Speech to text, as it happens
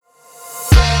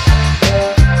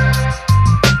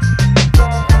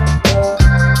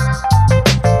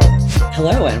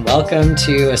Welcome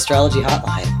to Astrology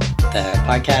Hotline, the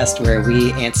podcast where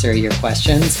we answer your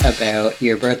questions about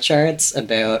your birth charts,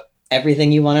 about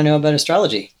everything you want to know about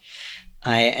astrology.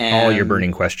 I am all your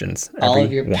burning questions. All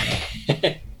of your one.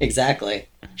 Exactly.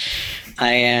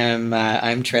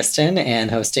 I'm Tristan, and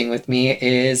hosting with me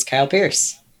is Kyle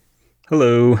Pierce.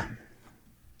 Hello.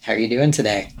 How are you doing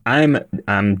today?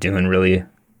 I'm doing really,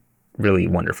 really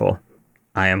wonderful.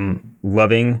 I am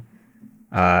loving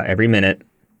every minute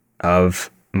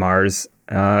of Mars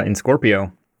in Scorpio.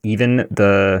 Even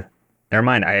the never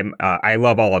mind. I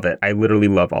love all of it. I literally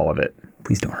love all of it.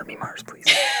 Please don't hurt me, Mars, please.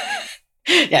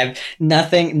 Yeah,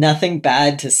 nothing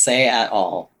bad to say at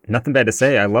all. Nothing bad to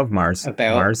say. I love Mars.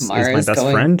 About Mars is my best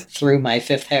going friend. Through my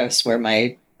fifth house, where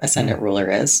my ascendant ruler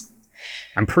is.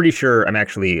 I'm pretty sure. I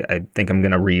think I'm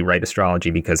going to rewrite astrology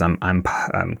because I'm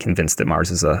convinced that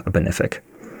Mars is a benefic.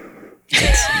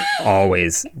 It's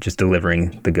always just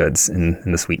delivering the goods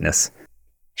and the sweetness.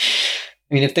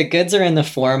 I mean, if the goods are in the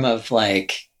form of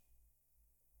like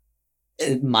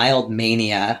mild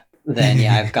mania, then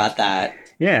yeah, I've got that.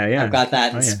 Yeah. I've got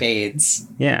that in spades.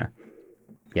 Yeah,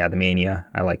 the mania.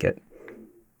 I like it.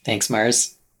 Thanks,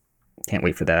 Mars. Can't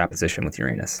wait for that opposition with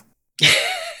Uranus.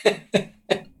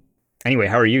 Anyway,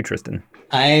 how are you, Tristan?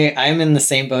 I'm in the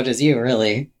same boat as you,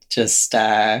 really. Just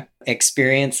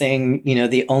experiencing,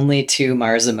 the only two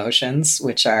Mars emotions,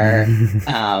 which are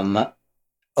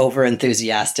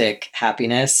over-enthusiastic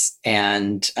happiness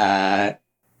and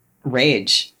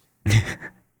rage.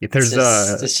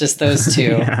 It's just those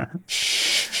two.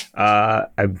 Yeah.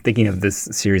 I'm thinking of this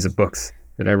series of books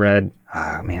that I read.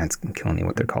 Oh, man, it's killing me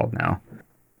what they're called now.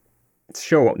 It's a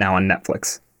show now on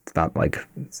Netflix. It's about like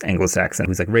Anglo-Saxon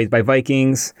who's like raised by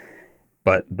Vikings,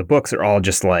 but the books are all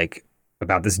just like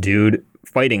about this dude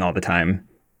fighting all the time,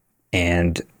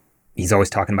 and he's always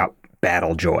talking about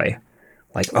battle joy.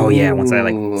 Like, oh yeah, once I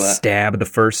like stab the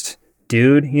first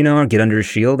dude, I get under his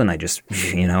shield and I just,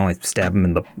 I stab him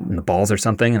in the balls or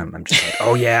something, and I'm just like,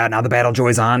 oh yeah, now the battle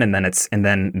joy's on, and then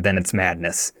it's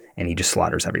madness, and he just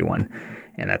slaughters everyone,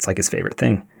 and that's like his favorite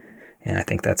thing, and I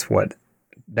think that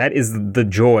is the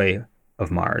joy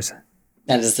of Mars.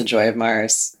 That is the joy of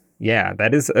Mars. Yeah,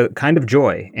 that is a kind of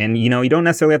joy. And, you don't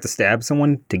necessarily have to stab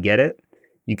someone to get it.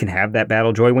 You can have that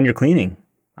battle joy when you're cleaning,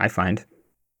 I find.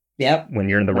 Yep. When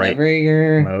you're in the right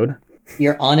mode.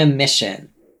 You're on a mission.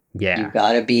 Yeah. You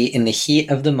got to be in the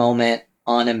heat of the moment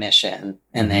on a mission.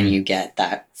 And then you get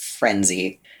that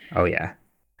frenzy. Oh, yeah.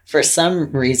 For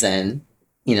some reason,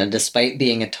 despite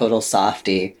being a total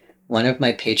softie, one of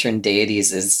my patron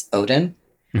deities is Odin.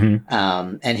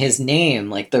 Mm-hmm. And his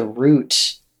name, like the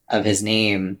root of his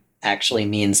name, actually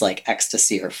means like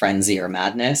ecstasy or frenzy or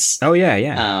madness. Oh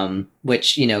yeah.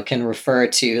 Which can refer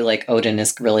to like Odin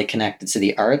is really connected to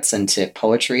the arts and to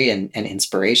poetry and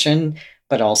inspiration,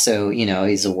 but also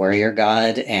he's a warrior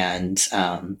god, and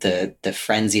the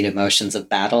frenzied emotions of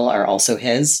battle are also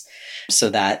his.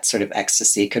 So that sort of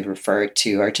ecstasy could refer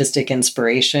to artistic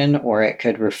inspiration, or it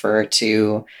could refer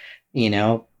to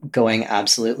going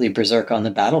absolutely berserk on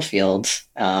the battlefield.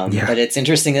 But it's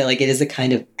interesting that like it is a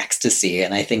kind of ecstasy.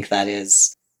 And I think that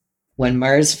is when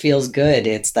Mars feels good,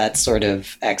 it's that sort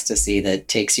of ecstasy that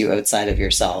takes you outside of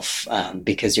yourself,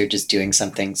 because you're just doing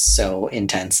something so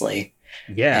intensely.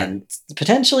 Yeah. And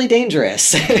potentially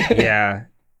dangerous. Yeah.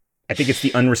 I think it's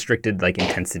the unrestricted like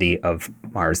intensity of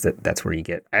Mars that's where you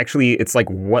get. Actually, it's like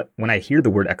when I hear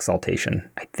the word exaltation,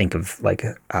 I think of like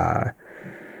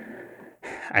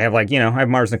I have I have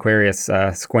Mars and Aquarius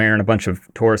square and a bunch of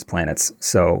Taurus planets.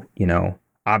 So,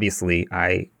 obviously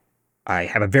I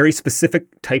have a very specific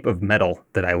type of metal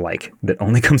that I like that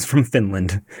only comes from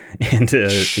Finland. And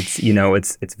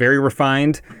it's very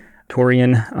refined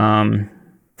Taurian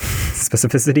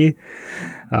specificity,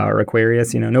 or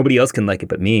Aquarius, nobody else can like it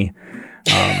but me.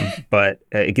 But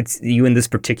it gets you in this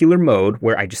particular mode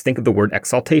where I just think of the word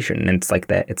exaltation, and it's like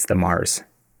that. It's the Mars.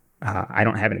 I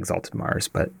don't have an exalted Mars,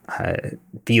 but it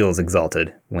feels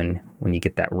exalted when you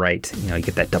get that right. You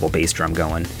get that double bass drum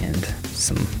going and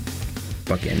some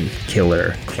fucking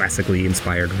killer, classically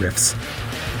inspired riffs.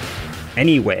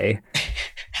 Anyway.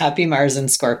 Happy Mars and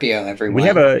Scorpio, everyone. We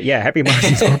have happy Mars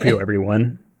and Scorpio,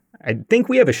 everyone. I think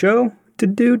we have a show to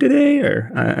do today,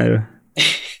 or...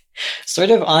 Sort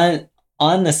of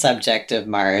on the subject of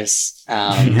Mars,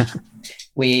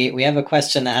 we have a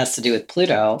question that has to do with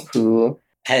Pluto, who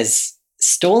has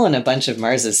stolen a bunch of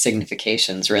Mars's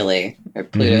significations, really. Or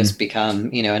Pluto's become,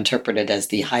 interpreted as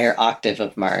the higher octave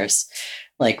of Mars,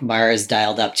 like Mars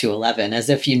dialed up to 11,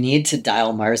 as if you need to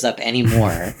dial Mars up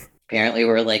anymore. Apparently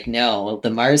we're like, no,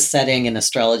 the Mars setting in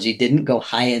astrology didn't go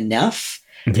high enough.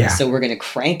 Yeah. So we're going to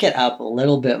crank it up a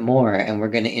little bit more, and we're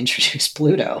going to introduce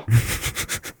Pluto.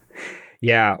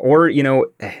 Yeah, or I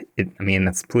mean,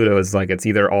 that's Pluto is like it's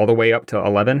either all the way up to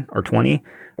 11 or 20,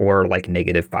 or like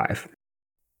 -5.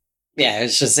 Yeah,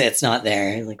 it's not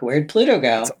there. Like, where'd Pluto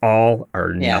It's go? all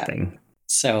or Yeah. nothing.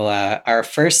 So our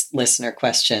first listener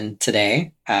question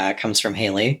today comes from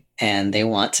Haley, and they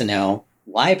want to know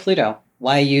why Pluto?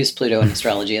 Why use Pluto in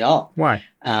astrology at all? Why?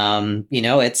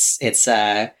 It's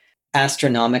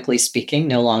astronomically speaking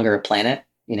no longer a planet.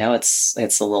 It's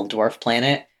a little dwarf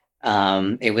planet.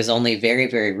 It was only very,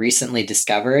 very recently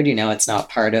discovered. It's not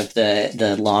part of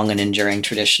the long and enduring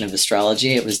tradition of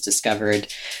astrology. It was discovered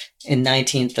in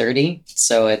 1930,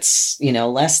 so it's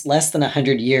less than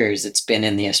 100 years it's been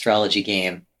in the astrology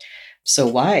game. So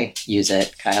why use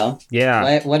it, Kyle?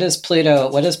 Yeah. What does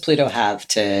Pluto have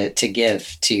to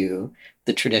give to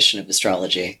the tradition of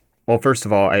astrology? Well, first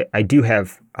of all, I do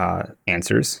have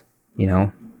answers,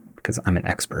 because I'm an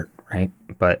expert, right?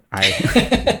 But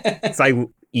I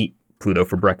eat Pluto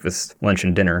for breakfast, lunch,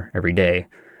 and dinner every day.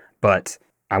 But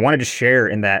I wanted to share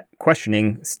in that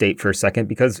questioning state for a second,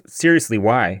 because seriously,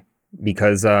 why?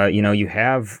 Because, you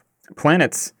have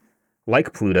planets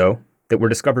like Pluto that were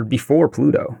discovered before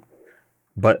Pluto.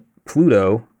 But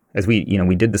Pluto, as we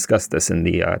did discuss this in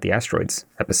the asteroids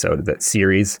episode, that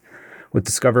Ceres was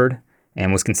discovered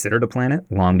and was considered a planet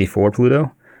long before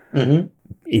Pluto. Mm-hmm.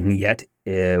 And yet,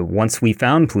 once we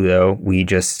found Pluto, we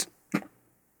just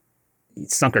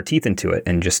sunk our teeth into it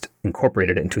and just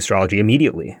incorporated it into astrology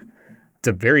immediately. It's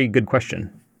a very good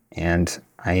question, and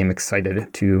I am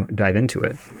excited to dive into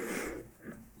it.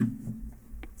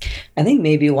 I think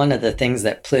maybe one of the things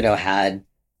that Pluto had,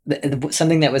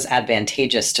 something that was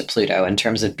advantageous to Pluto in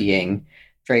terms of being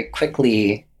very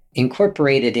quickly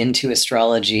incorporated into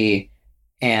astrology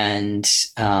and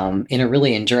in a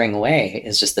really enduring way,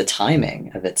 is just the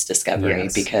timing of its discovery.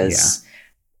 Yes, because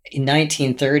in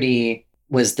 1930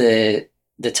 was the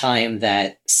time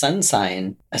that sun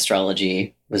sign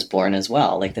astrology was born as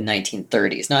well, like the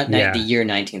 1930s, not the year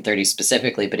 1930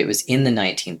 specifically, but it was in the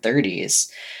 1930s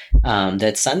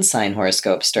that sun sign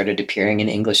horoscopes started appearing in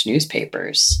English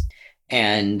newspapers.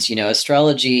 And,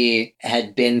 astrology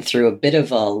had been through a bit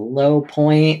of a low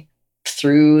point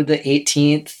through the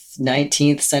 18th,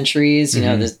 19th centuries,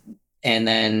 and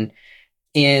then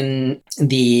in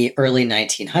the early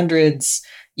 1900s,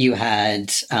 you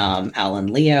had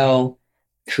Alan Leo,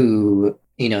 who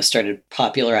started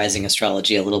popularizing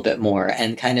astrology a little bit more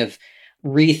and kind of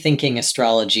rethinking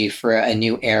astrology for a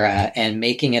new era and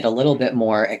making it a little bit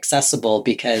more accessible,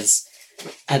 because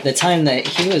at the time that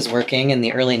he was working in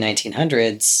the early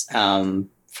 1900s,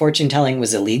 fortune telling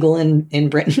was illegal in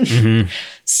Britain. Mm-hmm.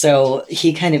 So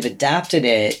he kind of adapted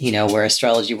it, where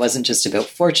astrology wasn't just about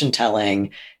fortune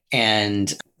telling,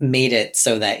 and made it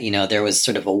so that, there was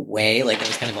sort of a way, like there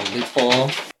was kind of a loophole.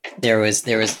 There was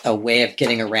a way of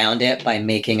getting around it by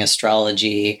making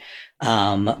astrology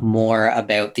more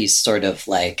about these sort of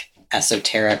like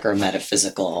esoteric or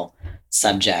metaphysical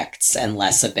subjects, and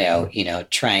less about,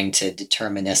 trying to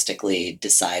deterministically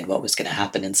decide what was going to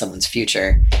happen in someone's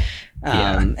future.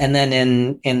 And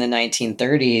then in the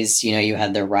 1930s, you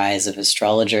had the rise of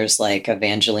astrologers like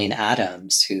Evangeline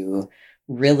Adams, who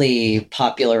really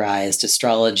popularized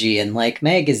astrology in like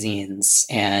magazines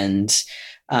and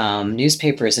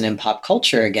newspapers and in pop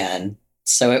culture again.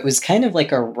 So it was kind of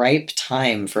like a ripe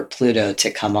time for Pluto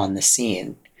to come on the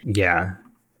scene. Yeah.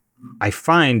 I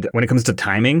find when it comes to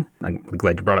timing, I'm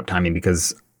glad you brought up timing,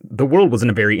 because the world was in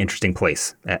a very interesting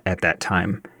place at that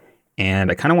time.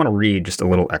 And I kind of want to read just a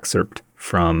little excerpt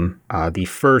from the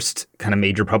first kind of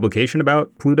major publication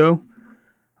about Pluto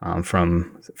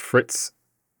from Fritz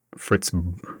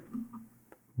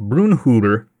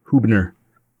Brunhuber.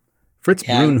 Fritz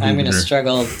Brunhuber. I'm going to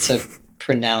struggle to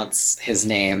pronounce his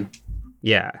name.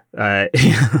 Yeah. I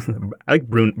like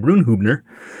Brunhubner.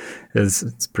 It's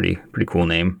a pretty cool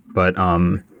name. But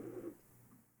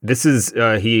this is,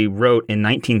 he wrote in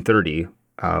 1930,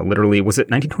 literally, was it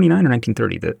 1929 or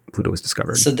 1930 that Pluto was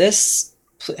discovered? So this,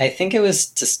 I think it was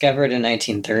discovered in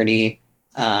 1930,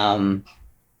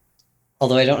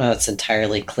 although I don't know it's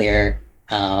entirely clear.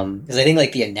 Because I think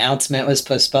like the announcement was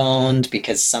postponed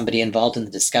because somebody involved in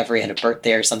the discovery had a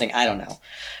birthday or something. I don't know.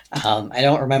 I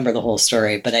don't remember the whole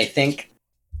story, but I think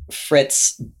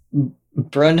Fritz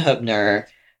Brunhubner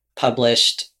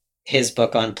published his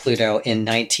book on Pluto in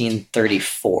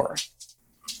 1934.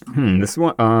 This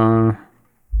one.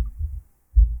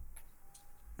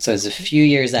 So it's a few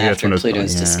years after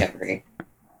Pluto's discovery.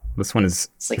 This one is.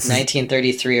 It's like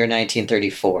 1933 or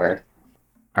 1934.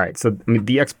 All right. So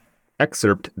the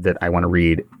excerpt that I want to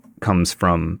read comes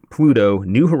from Pluto,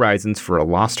 New Horizons for a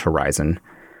Lost Horizon,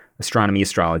 Astronomy,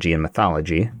 Astrology, and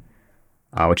Mythology,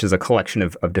 which is a collection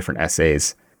of different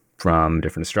essays. from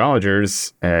different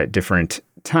astrologers at different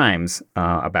times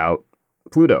about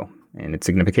Pluto and its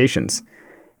significations.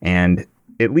 And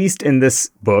at least in this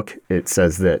book, it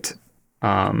says that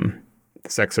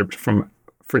this excerpt from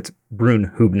Fritz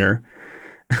Brunhubner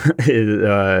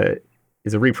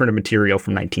is a reprint of material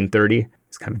from 1930.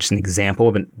 It's kind of just an example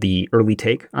of the early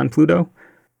take on Pluto,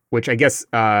 which I guess,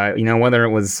 whether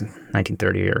it was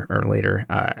 1930 or later,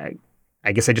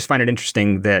 I guess I just find it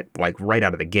interesting that, like, right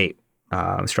out of the gate,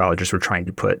 astrologers were trying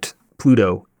to put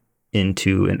Pluto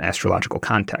into an astrological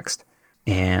context.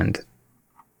 And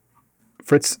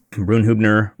Fritz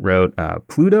Brunhubner wrote,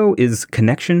 Pluto is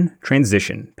connection,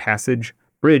 transition, passage,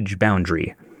 bridge,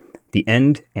 boundary, the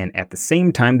end, and at the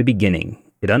same time the beginning.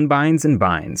 It unbinds and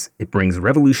binds. It brings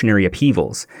revolutionary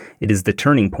upheavals. It is the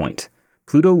turning point.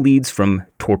 Pluto leads from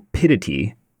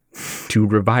torpidity to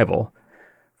revival,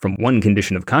 from one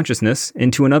condition of consciousness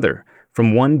into another,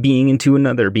 from one being into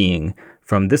another being,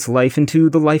 from this life into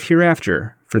the life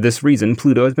hereafter. For this reason,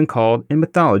 Pluto has been called in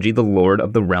mythology the lord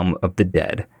of the realm of the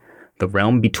dead, the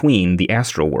realm between the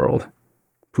astral world.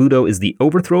 Pluto is the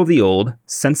overthrow of the old,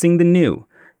 sensing the new,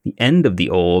 the end of the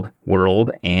old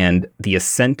world, and the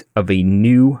ascent of a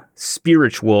new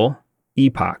spiritual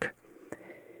epoch.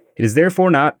 It is therefore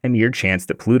not a mere chance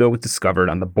that Pluto was discovered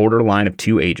on the borderline of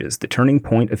two ages, the turning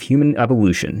point of human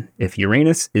evolution. If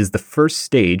Uranus is the first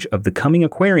stage of the coming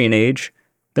Aquarian age,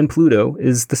 then Pluto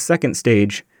is the second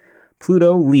stage.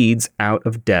 Pluto leads out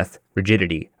of death,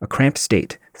 rigidity, a cramped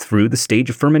state, through the stage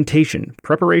of fermentation,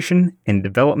 preparation, and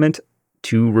development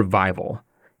to revival,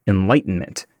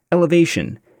 enlightenment,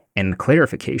 elevation, and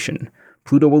clarification.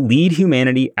 Pluto will lead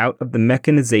humanity out of the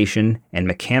mechanization and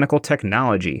mechanical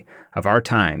technology of our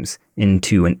times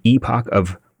into an epoch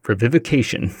of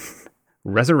revivification,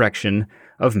 resurrection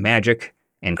of magic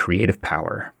and creative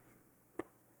power.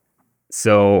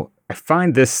 So I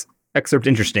find this excerpt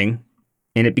interesting,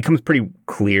 and it becomes pretty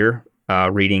clear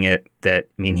reading it that,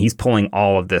 I mean, he's pulling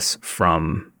all of this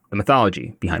from the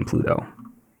mythology behind Pluto.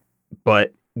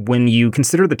 But when you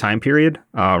consider the time period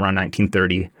around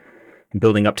 1930, and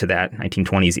building up to that,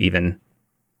 1920s even,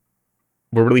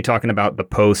 we're really talking about the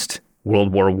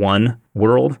post-World War I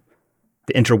world,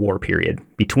 the interwar period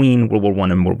between World War I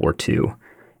and World War II.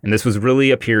 And this was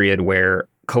really a period where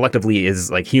collectively,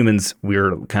 as like humans,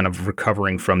 we're kind of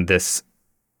recovering from this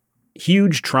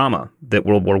huge trauma that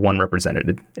World War I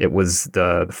represented. It was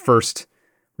the first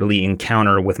really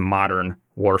encounter with modern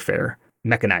warfare,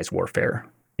 mechanized warfare,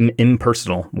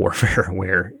 impersonal warfare,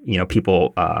 where,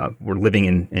 people were living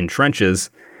in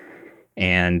trenches,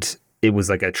 and it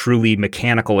was like a truly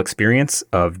mechanical experience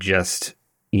of just,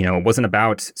 it wasn't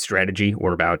about strategy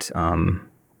or about,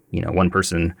 one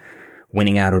person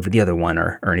winning out over the other one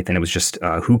or anything. It was just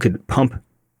who could pump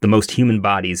the most human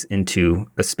bodies into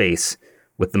a space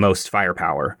with the most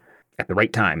firepower at the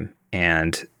right time.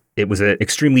 And it was an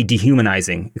extremely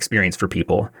dehumanizing experience for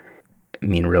people. I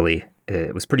mean, really,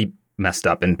 it was pretty messed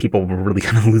up, and people were really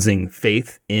kind of losing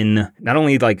faith in not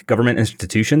only like government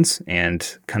institutions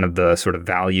and kind of the sort of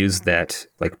values that,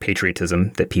 like,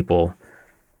 patriotism that people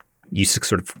used to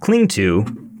sort of cling to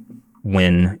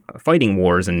when fighting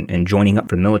wars and joining up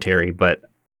for the military, but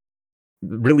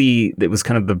really it was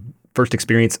kind of the first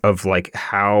experience of like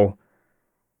how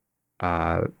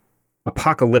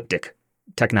apocalyptic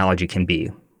technology can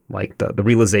be, like the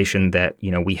realization that,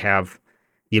 we have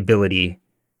the ability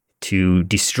to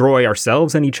destroy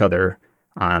ourselves and each other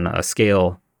on a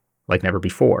scale like never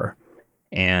before.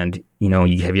 And,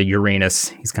 you have Uranus.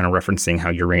 He's kind of referencing how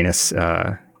Uranus,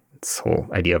 this whole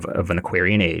idea of an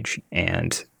Aquarian age.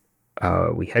 And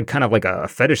we had kind of like a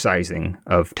fetishizing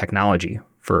of technology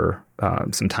for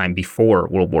some time before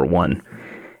World War I.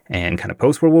 And kind of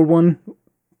post-World War I,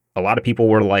 a lot of people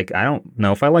were like, I don't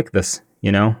know if I like this,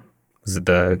 Was it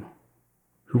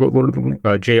who wrote Lord of the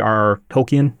Rings? J.R.R.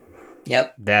 Tolkien?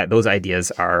 Yep. Those ideas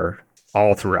are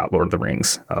all throughout Lord of the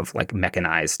Rings, of like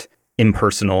mechanized,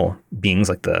 impersonal beings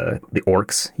like the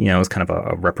orcs, is kind of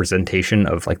a representation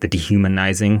of like the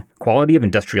dehumanizing quality of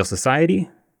industrial society.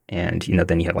 And,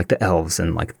 then you have like the elves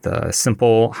and like the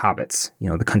simple hobbits,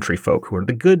 the country folk who are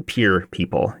the good, pure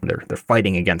people. They're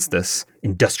fighting against this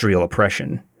industrial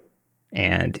oppression.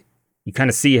 And you kind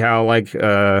of see how like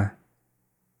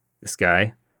this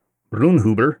guy,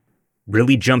 Brunhuber,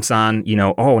 really jumps on,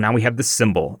 now we have this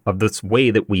symbol of this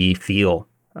way that we feel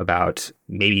about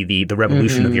maybe the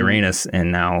revolution of Uranus.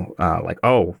 And now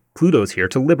Pluto's here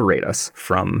to liberate us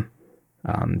from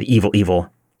the evil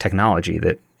technology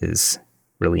that is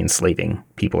really enslaving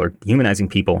people or dehumanizing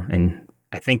people. And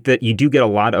I think that you do get a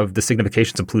lot of the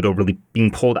significations of Pluto really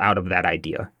being pulled out of that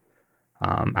idea,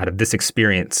 out of this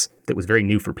experience that was very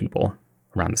new for people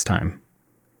around this time.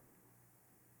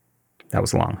 That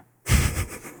was long.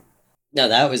 No,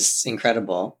 that was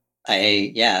incredible.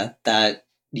 Yeah, that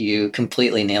you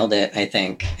completely nailed it, I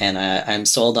think. And I'm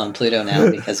sold on Pluto now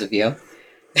because of you.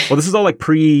 Well, this is all like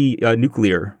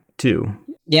pre-nuclear too.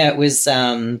 Yeah, it was.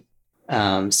 So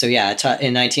yeah,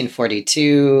 in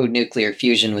 1942, nuclear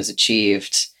fusion was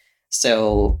achieved.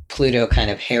 So Pluto kind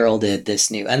of heralded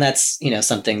this new, and that's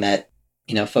something that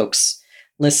folks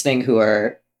listening who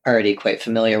are already quite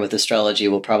familiar with astrology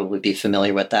will probably be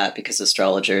familiar with that because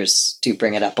astrologers do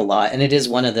bring it up a lot, and it is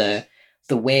one of the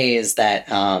ways that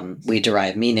we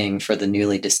derive meaning for the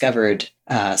newly discovered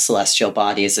celestial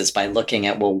bodies is by looking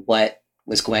at, well, what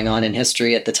was going on in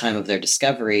history at the time of their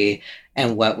discovery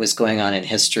and what was going on in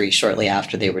history shortly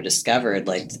after they were discovered.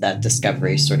 Like that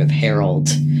discovery sort of herald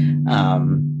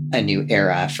a new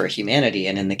era for humanity.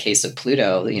 And in the case of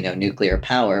Pluto, nuclear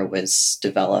power was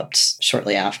developed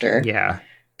shortly after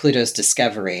Pluto's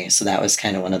discovery. So that was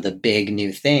kind of one of the big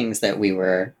new things that we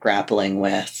were grappling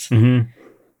with,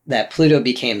 that Pluto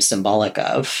became symbolic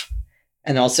of.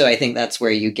 And also, I think that's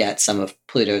where you get some of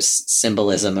Pluto's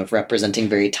symbolism of representing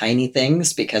very tiny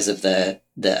things because of the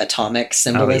atomic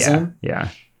symbolism. Yeah.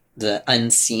 The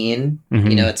unseen.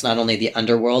 It's not only the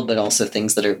underworld, but also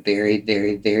things that are very,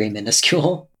 very, very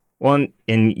minuscule. Well,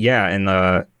 and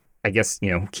I guess,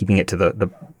 keeping it to the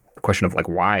question of like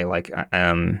why, like,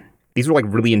 these were like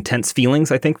really intense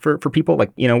feelings, I think, for people.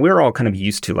 Like, we're all kind of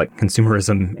used to like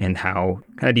consumerism and how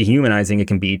kind of dehumanizing it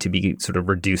can be to be sort of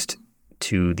reduced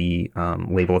to the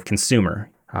label of consumer.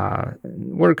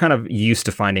 We're kind of used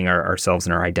to finding ourselves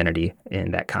and our identity in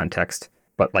that context.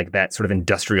 But like that sort of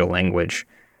industrial language,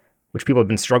 which people have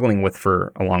been struggling with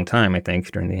for a long time, I think,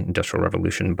 during the Industrial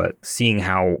Revolution, but seeing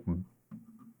how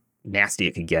nasty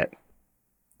it could get,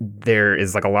 there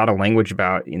is like a lot of language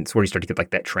about, it's where you start to get like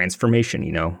that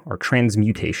transformation, or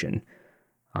transmutation.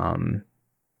 And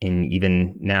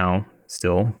even now,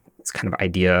 still, it's kind of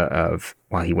idea of,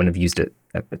 well, he wouldn't have used it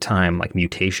at the time, like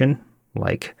mutation,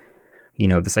 like,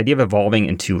 this idea of evolving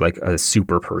into like a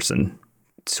super person,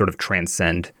 sort of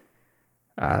transcend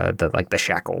the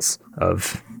shackles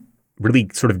of really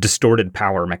sort of distorted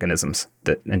power mechanisms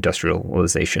that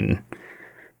industrialization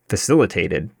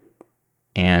facilitated.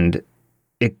 And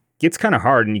it gets kind of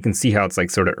hard, and you can see how it's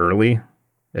like sort of early,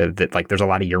 that like there's a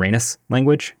lot of Uranus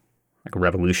language, like a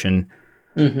revolution.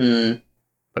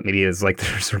 But maybe it's like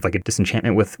there's sort of like a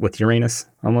disenchantment with Uranus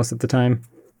almost at the time.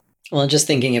 Well, just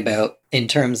thinking about in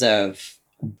terms of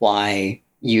why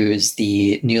use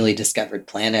the newly discovered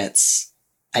planets,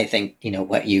 I think,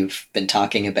 what you've been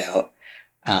talking about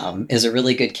is a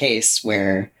really good case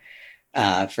where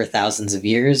for thousands of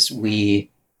years,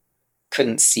 we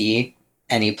couldn't see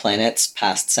any planets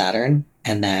past Saturn.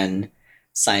 And then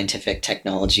scientific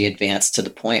technology advanced to the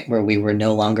point where we were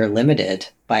no longer limited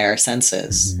by our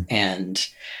senses. And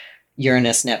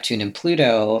Uranus, Neptune, and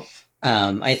Pluto,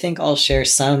 I think all share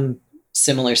some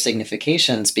similar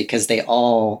significations because they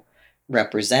all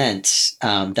represent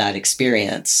that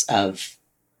experience of,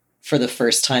 for the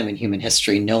first time in human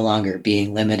history, no longer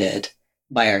being limited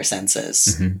by our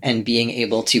senses and being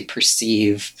able to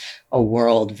perceive a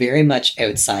world very much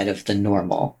outside of the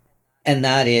normal. And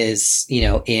that is,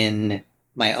 in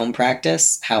my own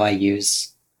practice, how I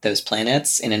use those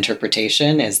planets in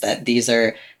interpretation is that these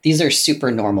are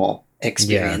super normal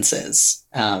experiences.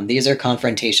 These are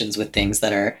confrontations with things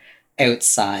that are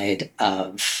outside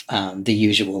of the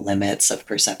usual limits of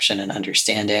perception and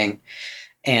understanding.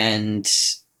 And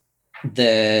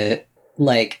the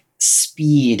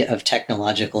speed of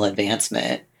technological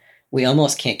advancement, we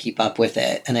almost can't keep up with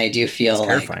it. And I do feel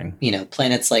like,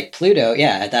 planets like Pluto,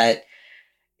 that,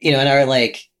 in our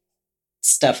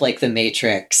stuff like The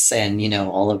Matrix and,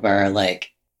 all of our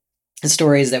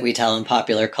stories that we tell in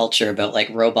popular culture about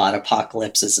robot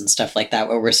apocalypses and stuff like that,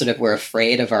 where we're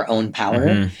afraid of our own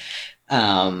power,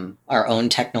 our own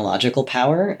technological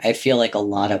power. I feel like a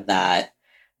lot of that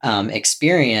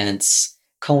experience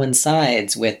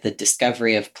coincides with the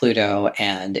discovery of Pluto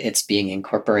and it's being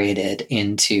incorporated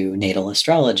into natal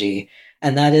astrology.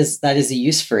 And that is a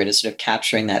use for it, is sort of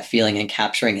capturing that feeling and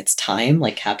capturing its time,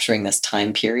 capturing this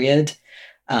time period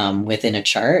within a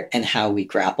chart and how we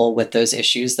grapple with those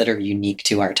issues that are unique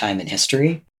to our time in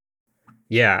history.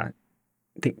 Yeah.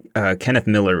 I think Kenneth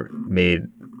Miller made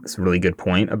this really good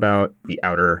point about the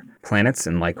outer planets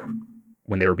and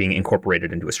when they were being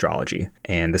incorporated into astrology.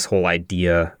 And this whole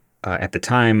idea at the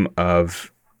time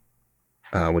of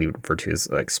what he would refer to as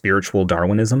spiritual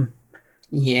Darwinism.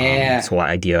 Yeah. This whole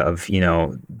idea of,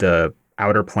 the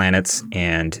outer planets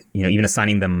and, even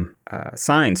assigning them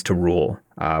signs to rule,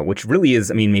 which really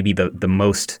is, maybe the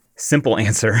most simple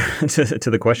answer to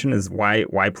the question is why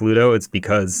Pluto? It's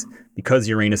because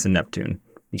Uranus and Neptune.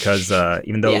 Because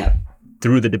even though Yeah.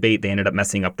 through the debate they ended up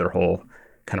messing up their whole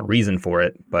kind of reason for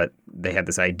it, but they had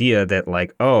this idea that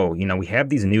like, oh, we have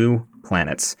these new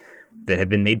planets that have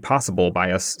been made possible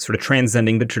by us sort of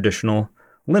transcending the traditional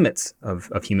limits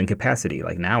of human capacity.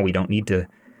 Like now we don't need to,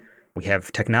 we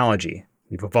have technology.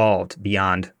 We've evolved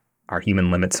beyond our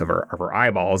human limits of our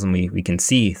eyeballs, and we can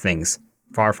see things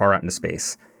far, far out into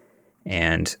space.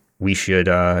 And we should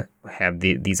have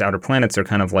these outer planets are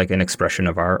kind of like an expression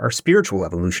of our spiritual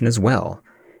evolution as well.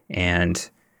 And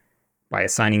by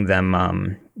assigning them,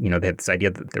 they had this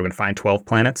idea that they were going to find 12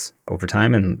 planets over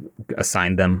time and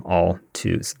assign them all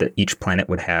to, so that each planet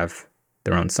would have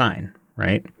their own sign,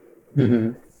 right?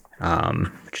 Mm-hmm.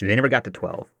 Which they never got to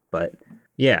 12. But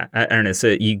yeah, I don't know.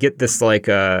 So you get this like,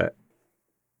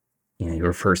 he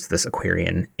refers to this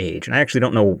Aquarian age. And I actually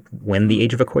don't know when the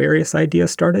Age of Aquarius idea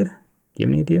started. Do you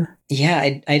have any idea?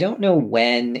 Yeah, I don't know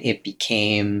when it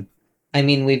became. I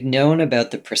mean, we've known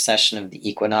about the precession of the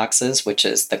equinoxes, which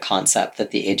is the concept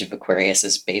that the Age of Aquarius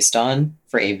is based on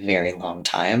for a very long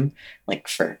time. Like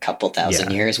for a couple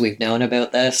thousand years, we've known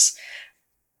about this.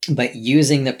 But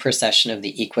using the precession of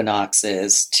the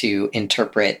equinoxes to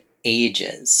interpret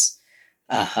ages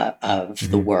of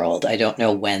the world, I don't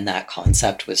know when that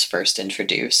concept was first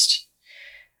introduced.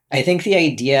 I think the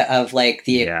idea of like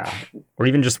or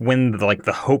even just when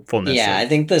the hopefulness. Yeah, I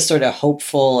think the sort of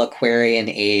hopeful Aquarian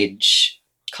age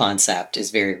concept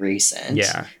is very recent.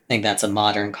 Yeah, I think that's a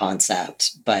modern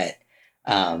concept, but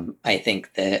I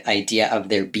think the idea of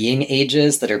there being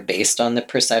ages that are based on the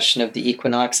precession of the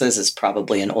equinoxes is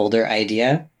probably an older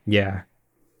idea. Yeah,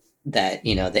 that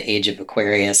the Age of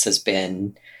Aquarius has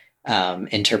been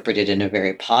interpreted in a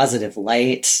very positive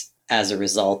light as a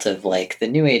result of like the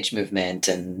New Age movement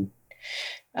and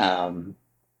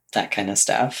that kind of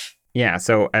stuff. Yeah,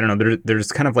 so I don't know.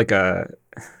 There's kind of like because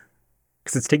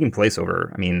it's taking place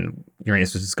over. I mean,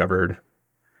 Uranus was discovered.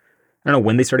 I don't know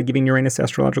when they started giving Uranus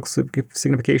astrological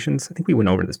significations. I think we went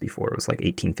over this before. It was like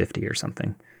 1850 or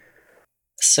something.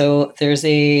 So there's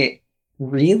a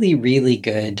really, really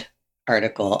good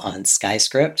article on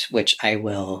SkyScript, which I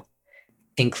will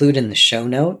include in the show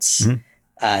notes. Mm-hmm.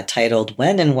 Titled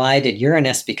 "When and Why Did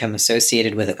Uranus Become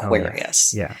Associated with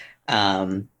Aquarius?" Oh, yeah.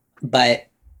 But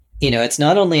it's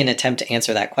not only an attempt to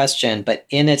answer that question, but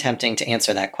in attempting to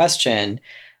answer that question,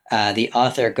 the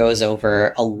author goes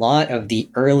over a lot of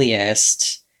the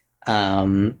earliest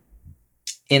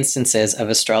instances of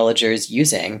astrologers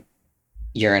using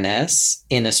Uranus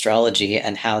in astrology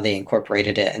and how they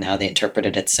incorporated it and how they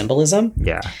interpreted its symbolism.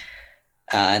 Yeah.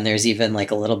 And there's even like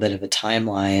a little bit of a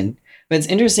timeline. What's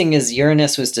interesting is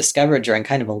Uranus was discovered during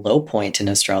kind of a low point in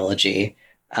astrology.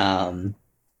 So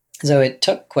it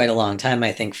took quite a long time,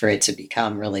 I think, for it to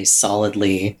become really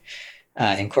solidly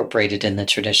incorporated in the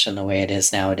tradition the way it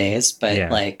is nowadays.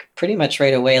 But like pretty much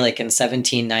right away, like in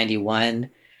 1791,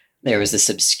 there was this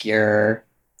obscure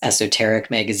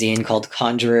esoteric magazine called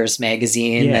Conjurer's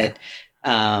Magazine that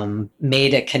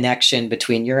made a connection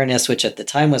between Uranus, which at the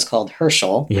time was called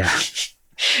Herschel. Yeah.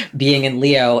 Being in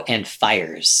Leo and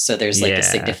fires. So there's like a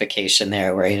signification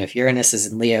there where, if Uranus is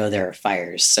in Leo, there are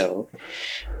fires. So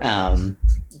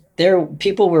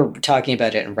people were talking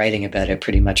about it and writing about it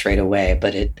pretty much right away,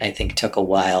 but I think took a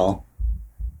while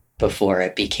before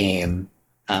it became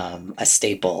a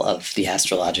staple of the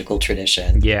astrological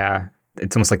tradition. Yeah.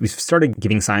 It's almost like we started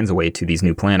giving signs away to these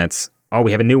new planets. Oh,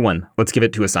 we have a new one. Let's give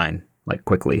it to a sign, like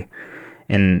quickly.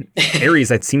 And Aries,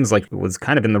 that seems like it was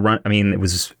kind of in the run. I mean, it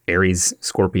was Aries,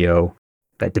 Scorpio.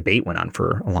 That debate went on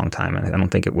for a long time. I don't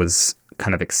think it was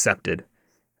kind of accepted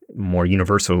more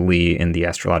universally in the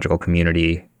astrological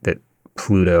community that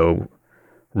Pluto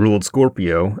ruled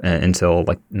Scorpio until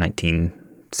like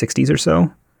 1960s or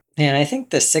so. And I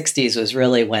think the 60s was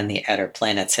really when the outer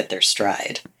planets hit their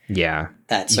stride. Yeah.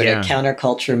 That sort of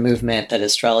counterculture movement that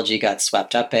astrology got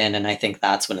swept up in. And I think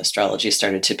that's when astrology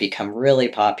started to become really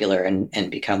popular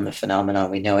and become the phenomenon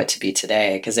we know it to be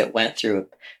today, because it went through a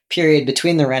period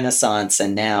between the Renaissance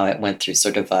and now. It went through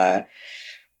sort of a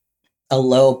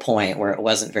low point where it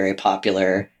wasn't very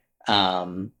popular.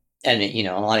 And in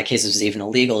a lot of cases, it was even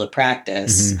illegal to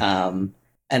practice. Mm-hmm.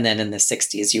 And then in the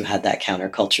 60s, you had that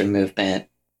counterculture movement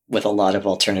with a lot of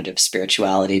alternative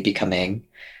spirituality becoming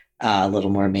a little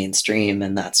more mainstream.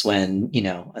 And that's when,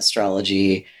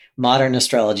 astrology, modern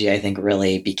astrology, I think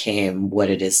really became what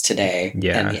it is today.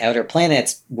 Yeah. And the outer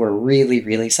planets were really,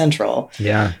 really central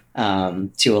to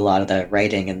a lot of the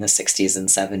writing in the 60s and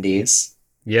 70s.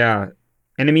 Yeah.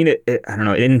 And I mean, I don't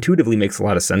know, it intuitively makes a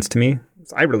lot of sense to me.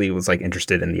 So I really was like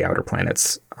interested in the outer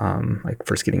planets, like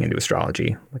first getting into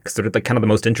astrology, like sort of like kind of the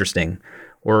most interesting,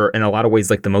 or in a lot of ways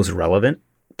like the most relevant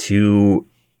to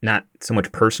not so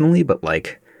much personally, but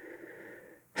like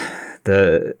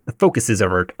the focuses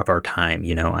of our time.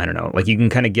 You know, I don't know. Like you can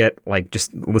kind of get like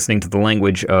just listening to the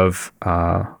language of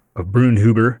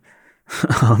Brunhuber,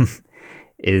 um,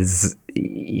 is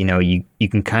you know you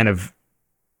can kind of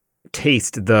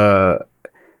taste the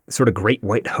sort of great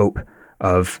white hope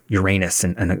of Uranus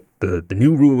and the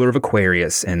new ruler of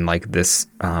Aquarius and like this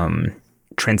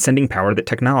transcending power that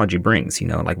technology brings. You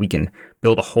know, like we can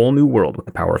build a whole new world with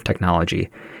the power of technology,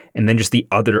 and then just the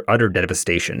utter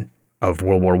devastation of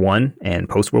World War One and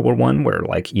post World War One, where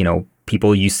like you know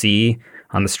people you see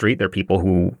on the street, they're people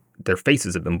who their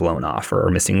faces have been blown off or are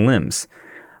missing limbs,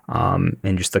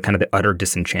 and just the kind of the utter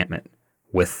disenchantment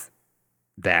with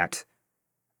that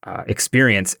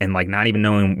experience and like not even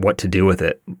knowing what to do with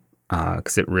it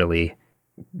because it really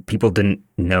people didn't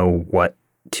know what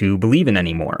to believe in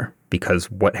anymore because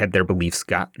what had their beliefs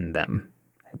gotten them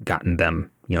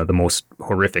you know the most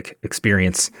horrific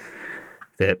experience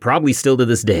that probably still to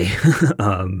this day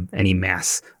any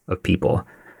mass of people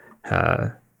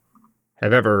have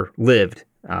ever lived.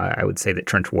 I would say that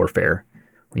trench warfare,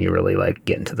 when you really like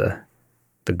get into the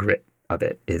grit of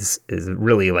it, is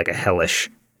really like a hellish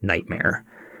nightmare.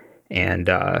 And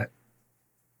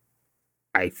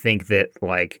I think that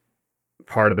like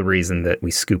part of the reason that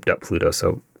we scooped up Pluto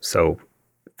so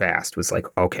fast was like,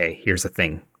 okay, here's a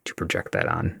thing to project that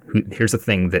on. Here's a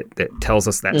thing that tells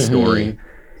us that story,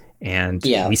 and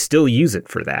we still use it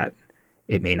for that.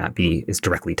 It may not be as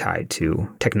directly tied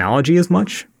to technology as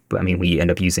much, but I mean, we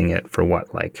end up using it for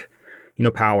what, like, you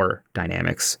know, power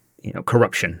dynamics, you know,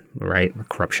 corruption, right? The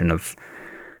corruption of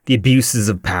the abuses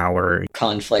of power,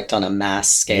 conflict on a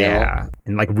mass scale. Yeah.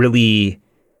 And like really,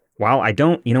 while I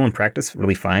don't, you know, in practice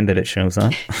really find that it shows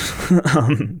up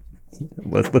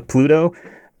with Pluto,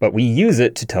 but we use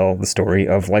it to tell the story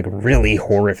of like really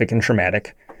horrific and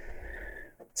traumatic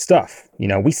stuff. You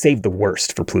know, we saved the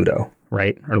worst for Pluto,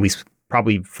 right? Or at least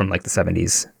probably from like the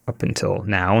 70s up until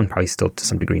now, and probably still to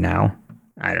some degree now.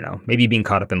 I don't know, maybe being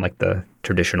caught up in like the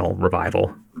traditional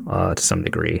revival to some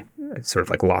degree. I sort of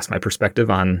like lost my perspective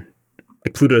on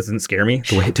like Pluto doesn't scare me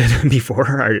the way it did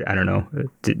before. I don't know.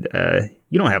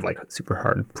 You don't have like super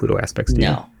hard Pluto aspects, do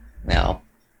you? No.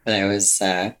 But I was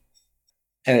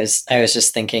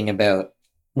just thinking about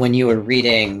when you were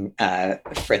reading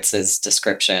Fritz's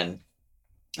description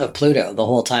of Pluto. The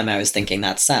whole time I was thinking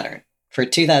that's Saturn. For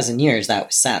 2,000 years, that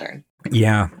was Saturn.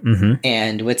 Yeah. Mm-hmm.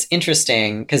 And what's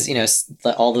interesting, because, you know,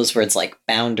 all those words like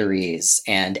boundaries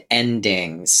and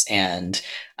endings and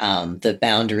the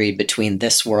boundary between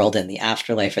this world and the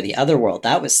afterlife or the other world,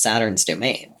 that was Saturn's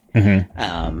domain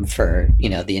for, you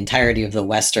know, the entirety of the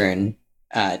Western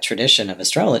tradition of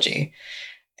astrology.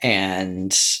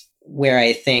 And where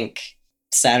I think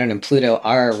Saturn and Pluto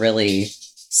are really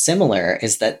similar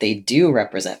is that they do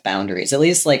represent boundaries. At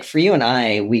least like for you and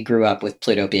I, we grew up with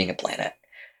Pluto being a planet.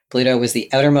 Pluto was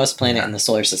the outermost planet in the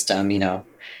solar system. You know,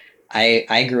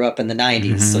 I grew up in the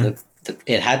 90s, so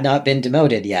it had not been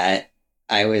demoted yet.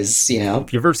 I was, you know...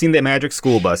 If you've ever seen the Magic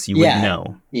School Bus, you would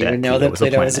know. You would know that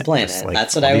Pluto was a planet. Like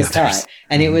that's what I was taught.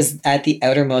 And it was at the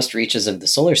outermost reaches of the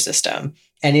solar system.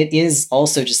 And it is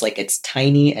also just like, it's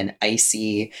tiny and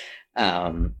icy.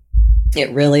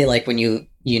 It really, like when you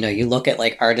look at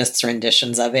like artists'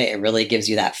 renditions of it, it really gives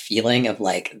you that feeling of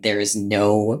like, there is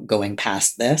no going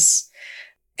past this.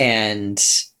 And,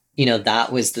 you know,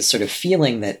 that was the sort of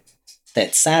feeling that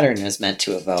Saturn was meant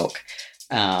to evoke.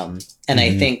 And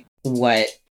I think what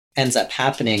ends up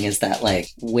happening is that like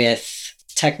with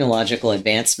technological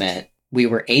advancement, we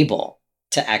were able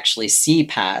to actually see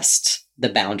past the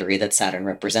boundary that Saturn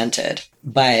represented.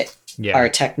 But our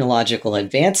technological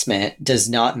advancement does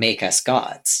not make us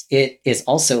gods. It is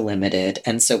also limited.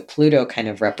 And so Pluto kind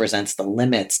of represents the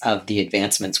limits of the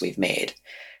advancements we've made.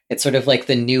 It's sort of like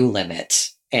the new limit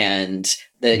and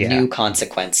the new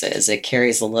consequences. It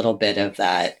carries a little bit of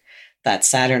that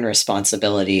Saturn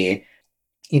responsibility,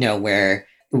 you know, where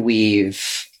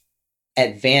we've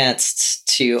advanced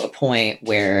to a point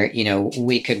where, you know,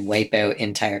 we could wipe out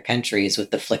entire countries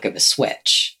with the flick of a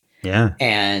switch. Yeah.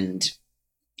 And,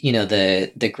 you know,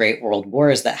 the great world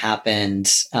wars that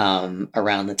happened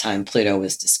around the time Pluto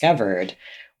was discovered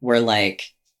were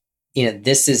like, you know,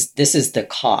 this is the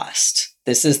cost.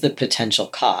 This is the potential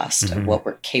cost of what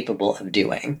we're capable of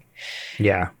doing.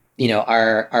 Yeah. You know,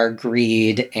 our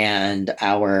greed and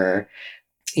our,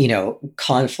 you know,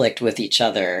 conflict with each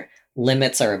other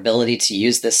limits our ability to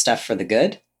use this stuff for the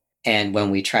good. And when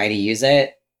we try to use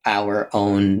it,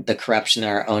 the corruption in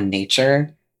our own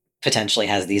nature potentially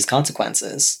has these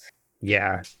consequences.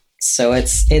 Yeah. So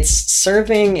it's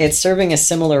serving a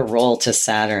similar role to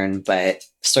Saturn, but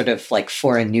sort of like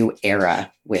for a new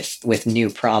era with new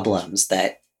problems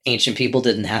that ancient people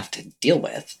didn't have to deal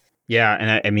with. Yeah,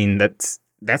 and I mean that's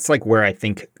like where I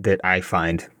think that I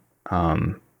find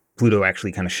um, Pluto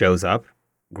actually kind of shows up.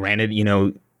 Granted,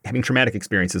 having traumatic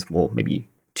experiences will maybe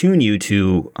tune you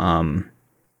to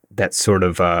that sort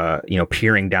of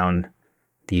peering down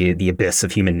the abyss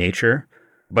of human nature.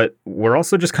 But we're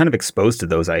also just kind of exposed to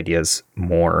those ideas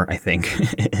more, I think,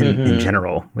 in Mm-hmm.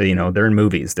 general. They're in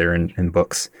movies, they're in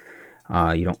books.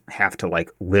 You don't have to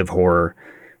like live horror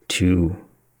to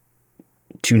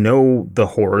know the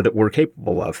horror that we're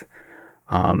capable of.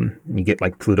 You get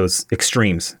like Pluto's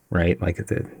extremes, right? Like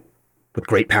with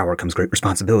great power comes great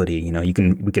responsibility. We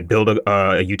could build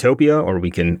a utopia, or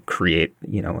we can create,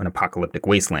 an apocalyptic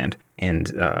wasteland. And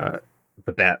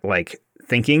but that like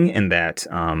thinking and that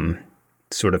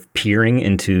sort of peering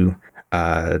into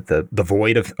the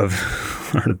void of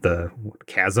or the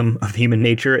chasm of human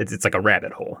nature, it's like a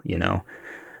rabbit hole.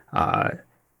 Uh,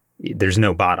 there's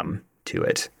no bottom to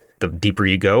it. The deeper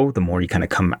you go, the more you kind of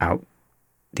come out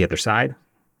the other side,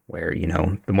 where,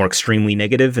 the more extremely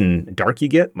negative and dark you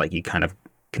get, like you kind of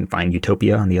can find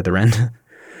utopia on the other end.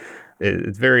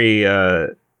 It's very, I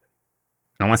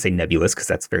don't want to say nebulous because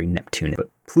that's very Neptune, but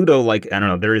Pluto, like, I don't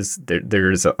know,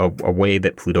 there's a way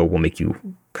that Pluto will make you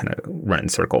kind of run in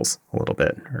circles a little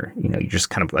bit, or, you're just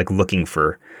kind of like looking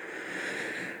for,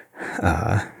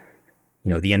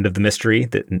 the end of the mystery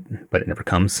but it never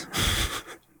comes.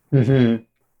 Mm-hmm.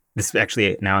 This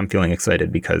actually, now I'm feeling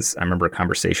excited because I remember a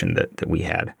conversation that we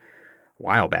had a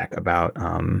while back about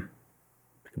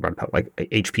like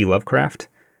H.P. Lovecraft.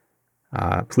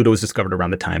 Pluto was discovered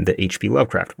around the time that H.P.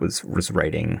 Lovecraft was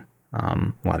writing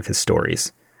a lot of his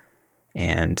stories,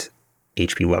 and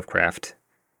H.P. Lovecraft,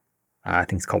 I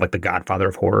think he's called like the Godfather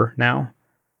of horror now.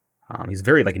 He's a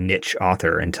very like niche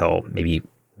author until maybe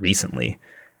recently,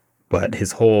 but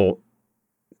his whole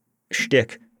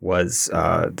shtick was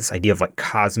this idea of like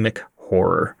cosmic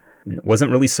horror. It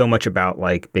wasn't really so much about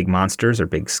like big monsters or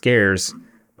big scares,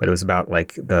 but it was about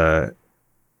like the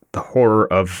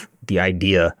horror of the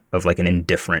idea of like an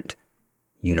indifferent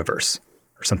universe,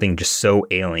 or something just so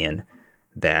alien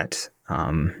that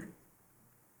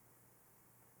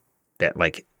that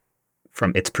like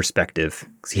from its perspective,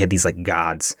 because he had these like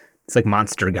gods, it's like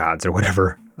monster gods or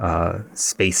whatever,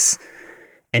 space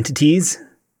entities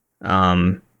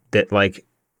that like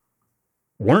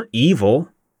weren't evil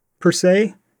per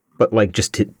se, but like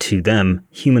just to them,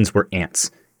 humans were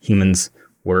ants. Humans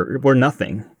were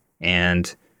nothing,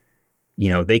 and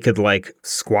they could like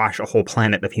squash a whole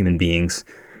planet of human beings,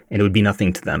 and it would be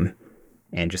nothing to them.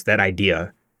 And just that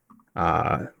idea,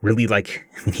 really like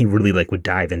he really like would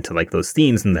dive into like those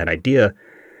themes and that idea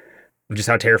of just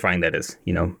how terrifying that is.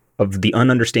 Of the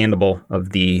ununderstandable,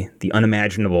 of the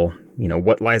unimaginable.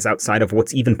 What lies outside of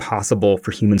what's even possible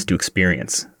for humans to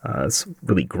experience. It's a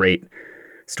really great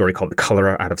story called The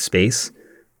Color Out of Space,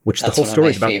 which That's the whole one of story my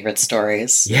is about. favorite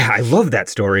stories. Yeah, I love that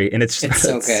story, and it's It's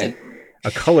so good.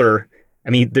 a color. I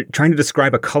mean, they're trying to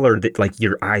describe a color that like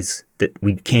your eyes that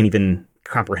we can't even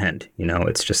comprehend.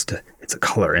 It's just it's a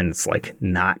color, and it's like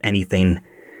not anything.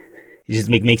 It just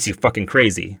makes you fucking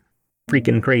crazy,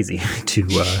 freaking crazy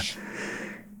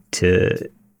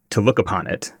to look upon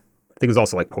it. I think it was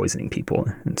also like poisoning people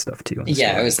and stuff too.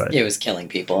 Yeah, Story, it was killing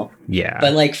people. yeah,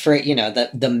 But like for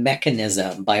the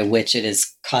mechanism by which it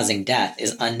is causing death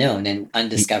is unknown and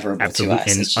undiscoverable to absolutely,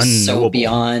 us. and It's just so unknowable,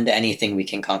 beyond anything we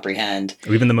can comprehend.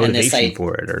 or even the And this motivation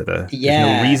for it, or there's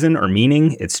yeah, no reason or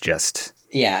meaning. It's just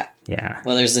yeah. yeah,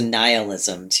 Well, there's a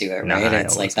nihilism to it, right?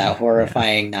 It's like nihilism. that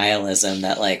horrifying nihilism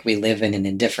that like we live in an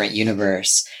indifferent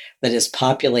universe that is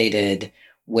populated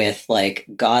with like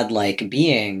godlike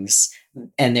beings,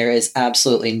 and there is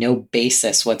absolutely no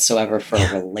basis whatsoever for a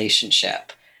Yeah,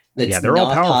 relationship. yeah, It's they're all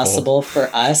not powerful. possible for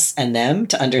us and them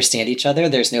to understand each other.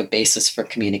 There's no basis for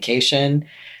communication.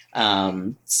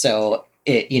 So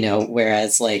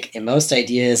whereas like in most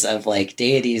ideas of like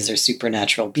deities or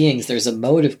supernatural beings, there's a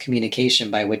mode of communication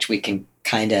by which we can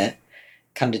kind of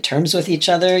come to terms with each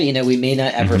other. We may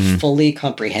not ever Hmm. fully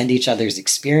comprehend each other's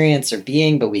experience or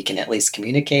being, but we can at least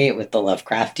communicate. With the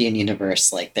Lovecraftian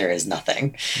universe, like there is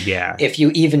nothing. Yeah, If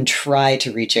you even try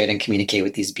to reach out and communicate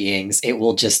with these beings, it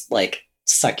will just like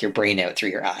suck your brain out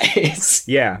through your eyes.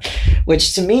 yeah,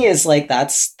 Which to me is like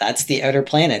that's the outer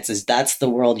planets, is that's the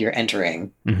world you're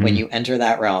entering. When hmm, you enter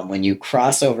that realm, when you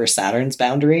cross over Saturn's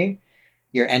boundary,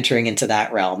 you're entering into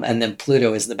that realm, and then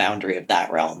Pluto is the boundary of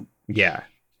that realm. yeah,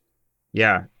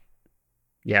 yeah,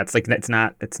 yeah. It's like it's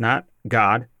not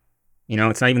God.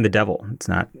 It's not even the devil. It's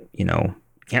not, you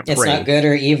can't It's not pray. good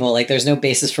or evil. Like there's no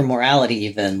basis for morality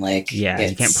even. Like Yeah,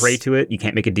 you can't pray it's to it. You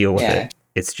can't make a deal with yeah. it.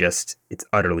 It's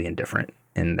utterly indifferent.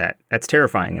 And that's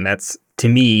terrifying. And that's, to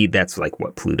me, that's like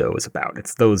what Pluto is about.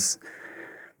 It's those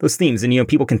themes. And,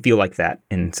 people can feel like that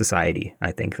in society.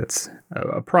 I think that's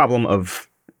a problem of,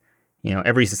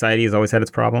 every society has always had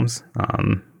its problems.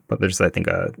 But there's, I think,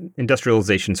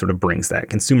 industrialization sort of brings that.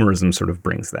 Consumerism sort of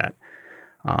brings that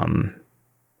um,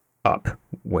 up,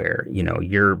 where,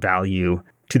 your value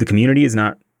to the community is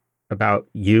not about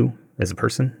you as a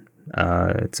person.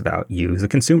 It's about you as a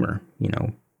consumer.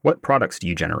 What products do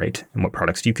you generate and what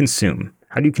products do you consume?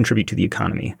 How do you contribute to the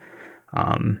economy?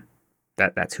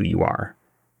 That's who you are.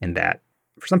 And that,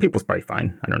 for some people, is probably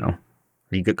fine. I don't know.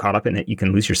 Or you get caught up in it, you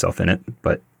can lose yourself in it.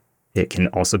 But it can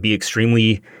also be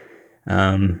extremely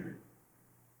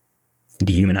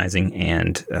dehumanizing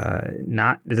and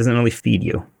it doesn't really feed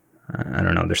you. I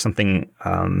don't know. There's something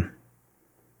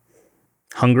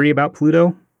hungry about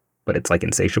Pluto, but it's like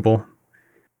insatiable.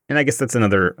 And I guess that's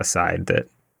another aside that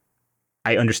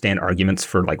I understand arguments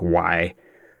for like why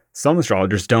some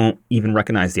astrologers don't even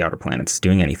recognize the outer planets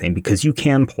doing anything, because you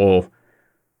can pull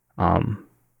a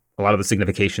lot of the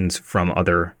significations from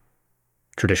other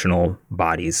traditional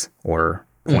bodies or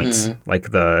points. Mm-hmm. Like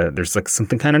there's like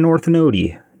something kind of north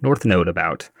node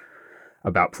about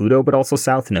Pluto, but also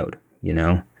south node,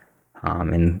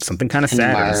 and something kind of And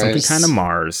Saturn, and something kind of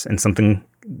Mars. Mars, and something.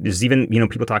 There's even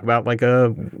people talk about like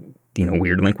a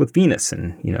weird link with Venus,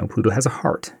 and Pluto has a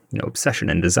heart, obsession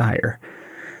and desire,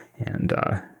 and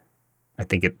I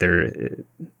think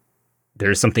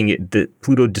there's something that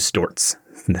Pluto distorts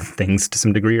things to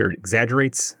some degree or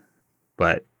exaggerates,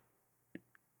 but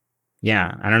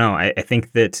yeah, I don't know. I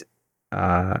think that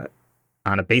on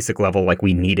a basic level, like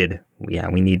we need.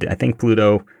 I think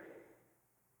Pluto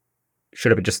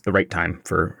should have at just the right time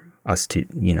for us to,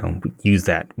 use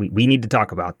that. We need to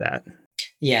talk about that.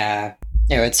 Yeah.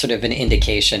 It's sort of an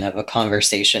indication of a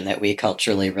conversation that we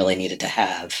culturally really needed to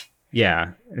have.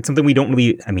 Yeah, it's something we don't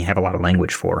really, have a lot of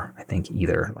language for, I think,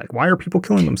 either. Like, why are people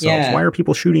killing themselves? Yeah. Why are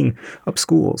people shooting up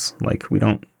schools? Like, we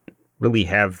don't really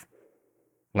have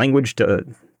language to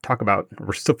talk about.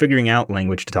 We're still figuring out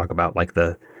language to talk about, like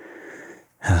the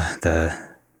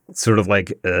sort of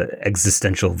like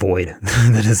existential void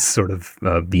that is sort of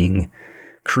being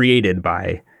created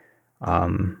by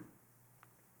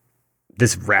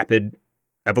this rapid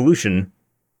evolution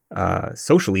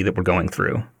socially that we're going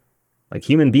through. Like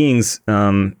human beings,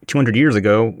 200 years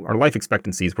ago, our life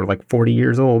expectancies were like 40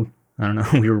 years old. I don't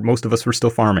know. Most of us were still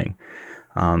farming.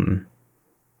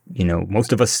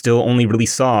 Most of us still only really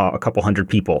saw a couple hundred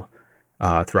people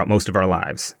throughout most of our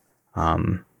lives.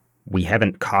 We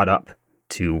haven't caught up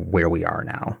to where we are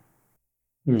now.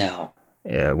 No.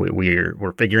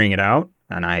 We're figuring it out,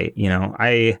 and I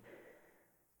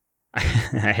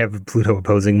I have Pluto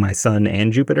opposing my Sun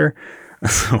and Jupiter,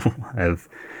 so I have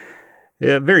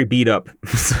very beat up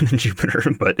Sun and Jupiter,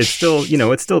 but it's still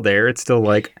it's still there. It's still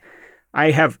like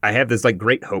I have this like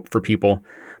great hope for people,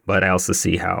 but I also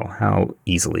see how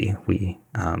easily we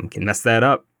can mess that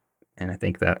up, and I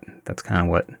think that's kind of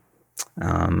what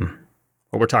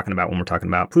we're talking about when we're talking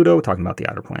about Pluto. We're talking about the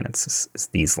outer planets. Is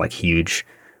these like huge,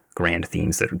 grand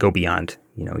themes that go beyond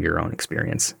your own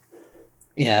experience.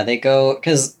 Yeah, they go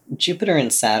because Jupiter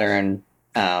and Saturn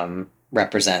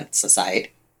represent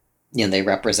society. They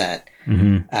represent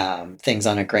things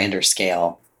on a grander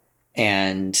scale.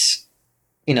 And,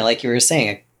 like you were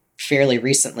saying, fairly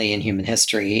recently in human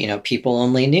history, people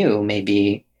only knew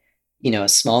maybe, a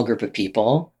small group of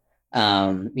people.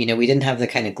 We didn't have the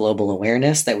kind of global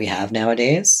awareness that we have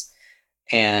nowadays.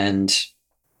 And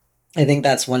I think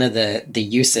that's one of the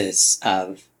uses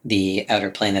of the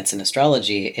outer planets in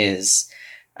astrology is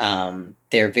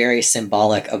they're very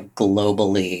symbolic of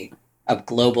global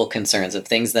concerns, of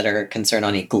things that are concerned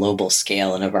on a global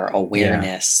scale, and of our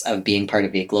awareness of being part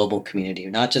of a global community,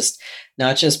 not just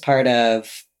part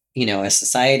of a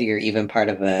society or even part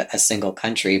of a single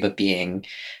country, but being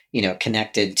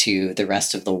connected to the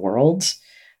rest of the world.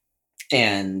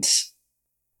 And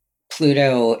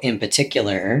Pluto in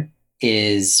particular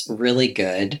is really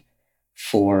good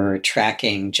for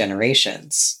tracking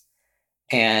generations.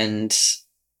 And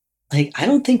like, I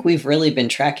don't think we've really been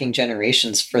tracking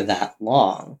generations for that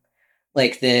long.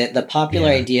 Like the popular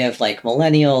idea of like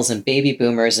millennials and baby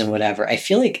boomers and whatever, I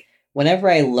feel like whenever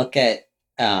I look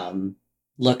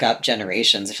up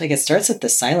generations, I feel like it starts at the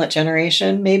silent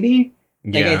generation, maybe.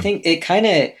 Like, I think it kind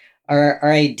of,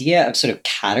 our idea of sort of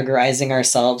categorizing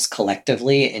ourselves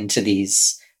collectively into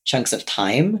these chunks of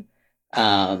time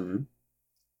on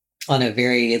a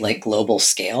very like global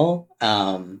scale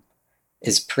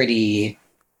is pretty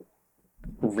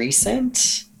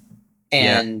recent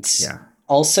Yeah. and Yeah.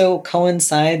 also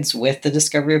coincides with the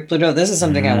discovery of Pluto. This is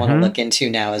something I want to Hmm. look into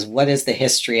now, is what is the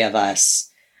history of us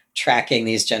tracking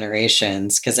these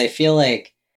generations? Because I feel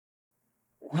like,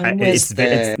 when was It's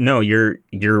the no, you're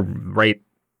right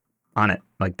on it.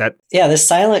 Like that. yeah, the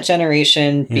silent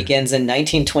generation Yeah. begins in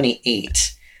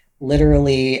 1928,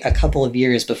 literally a couple of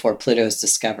years before Pluto's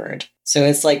discovered. So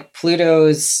it's like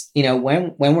Pluto's,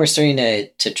 when we're starting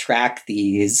to track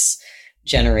these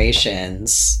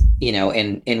generations,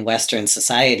 in Western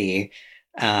society,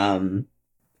 um,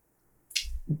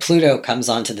 Pluto comes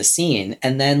onto the scene.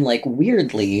 And then, like,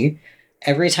 weirdly,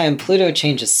 every time Pluto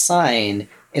changes sign,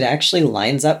 it actually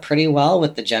lines up pretty well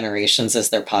with the generations as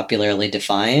they're popularly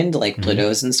defined. Like, Hmm.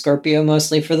 Pluto's in Scorpio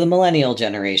mostly for the millennial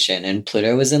generation, and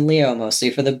Pluto is in Leo mostly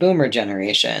for the boomer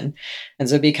generation. And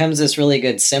so it becomes this really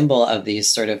good symbol of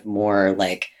these sort of more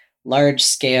like large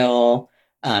scale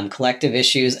collective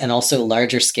issues, and also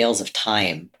larger scales of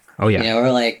time. Oh yeah.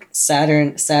 Or like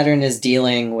Saturn is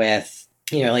dealing with,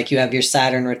 like, you have your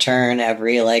Saturn return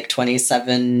every like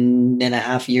 27 and a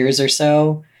half years or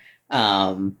so.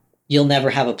 Um, you'll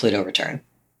never have a Pluto return.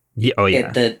 Yeah. Oh It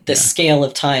yeah. the Yeah. scale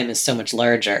of time is so much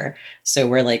larger. So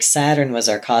where like Saturn was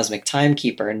our cosmic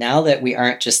timekeeper, now that we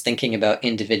aren't just thinking about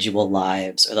individual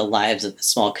lives or the lives of a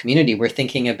small community, we're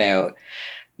thinking about,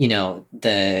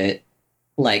 the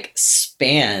like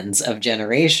spans of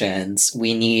generations.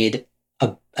 We need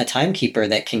a timekeeper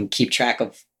that can keep track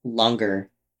of longer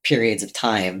periods of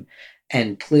time,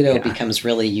 and Pluto Yeah. becomes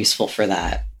really useful for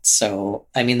that. So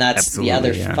I mean, that's the other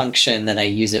Absolutely. Yeah. function that I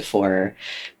use it for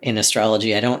in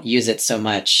astrology. I don't use it so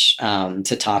much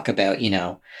to talk about,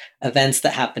 events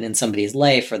that happen in somebody's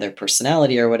life or their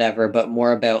personality or whatever, but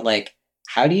more about like,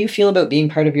 how do you feel about being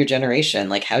part of your generation?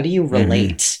 Like, how do you Hmm.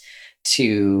 relate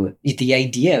to the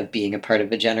idea of being a part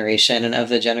of a generation and of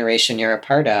the generation you're a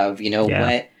part of?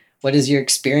 Yeah. What is your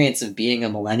experience of being a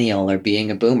millennial or being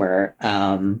a boomer?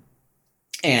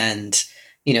 And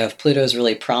if Pluto is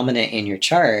really prominent in your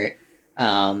chart,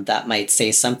 that might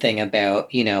say something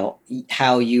about,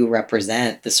 how you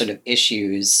represent the sort of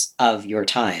issues of your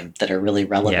time that are really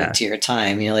relevant Yeah. to your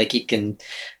time. Like,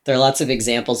 there are lots of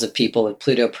examples of people with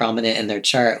Pluto prominent in their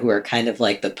chart who are kind of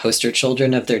like the poster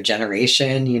children of their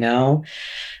generation.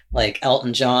 Like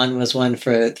Elton John was one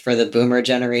for the boomer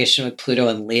generation, with Pluto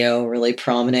and Leo really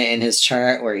prominent in his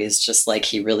chart, where he's just like,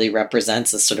 he really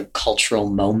represents a sort of cultural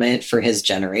moment for his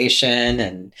generation.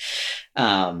 And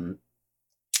um,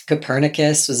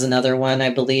 Copernicus was another one, I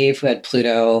believe, who had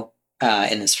Pluto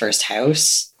in his first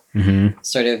house. Hmm.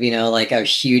 Sort of, like a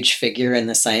huge figure in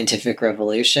the scientific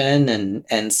revolution.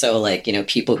 And so, like,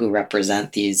 people who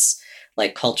represent these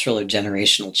like cultural or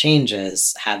generational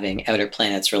changes, having outer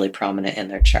planets really prominent in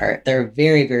their chart. They're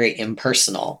very, very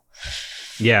impersonal.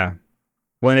 Yeah.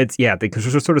 When it's they can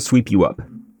sort of sweep you up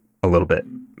a little bit.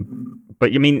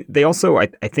 But I mean, they also I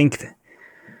think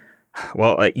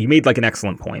well, you made like an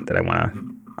excellent point that I want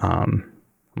to I'm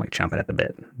like chomping at the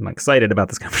bit. I'm excited about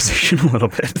this conversation a little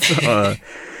bit.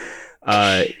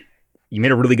 Uh, you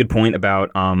made a really good point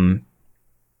about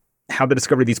how the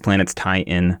discovery of these planets tie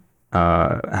in.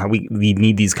 How we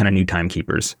need these kind of new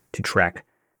timekeepers to track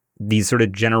these sort of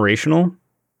generational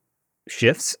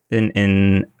shifts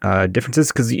in differences,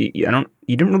 because you don't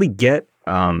really get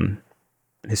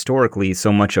historically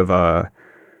so much of a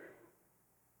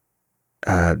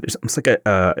there's almost like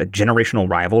a generational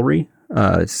rivalry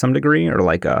to some degree, or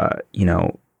like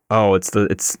oh, it's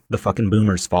the fucking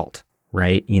boomers' fault,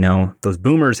 right? Those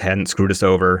boomers hadn't screwed us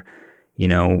over,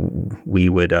 we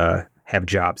would have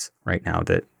jobs right now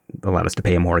that allowed us to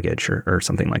pay a mortgage, or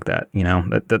something like that.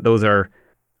 That those are,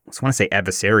 I just want to say,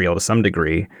 adversarial to some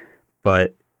degree,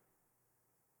 but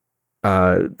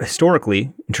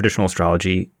historically in traditional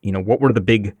astrology, what were the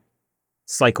big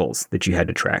cycles that you had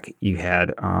to track? You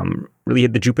had really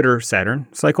had the Jupiter-Saturn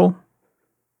cycle,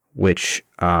 which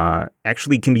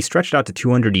actually can be stretched out to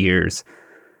 200 years,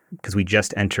 because we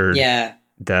just entered Yeah.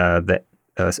 the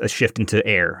a shift into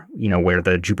air, where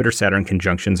the Jupiter-Saturn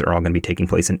conjunctions are all going to be taking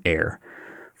place in air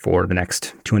for the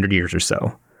next 200 years or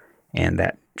so. And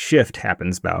that shift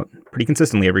happens about pretty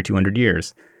consistently every 200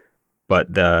 years.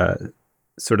 But the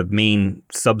sort of main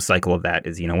sub-cycle of that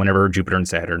is, whenever Jupiter and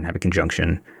Saturn have a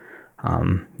conjunction,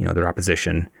 their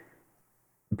opposition.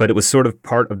 But it was sort of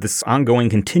part of this ongoing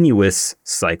continuous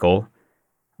cycle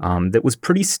that was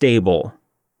pretty stable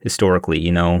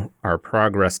historically. Our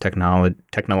progress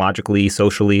technologically,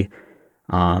 socially,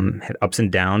 had ups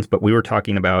and downs, but we were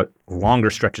talking about longer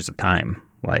stretches of time,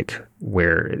 like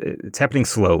where it's happening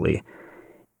slowly.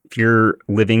 If you're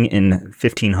living in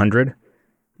 1500,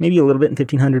 maybe a little bit in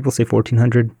 1500, we'll say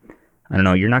 1400, I don't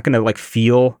know, you're not going to like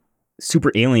feel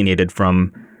super alienated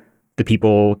from the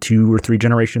people 2 or 3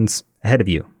 generations ahead of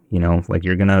you. You know, like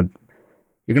you're going to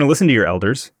listen to your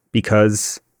elders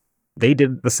because they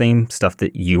did the same stuff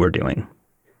that you are doing.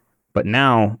 But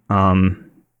now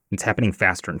it's happening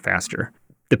faster and faster.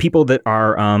 The people that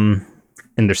are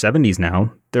in their 70s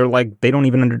now, they're like, they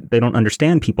don't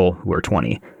understand people who are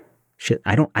 20. Shit,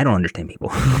 I don't understand people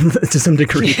to some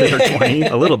degree that are 20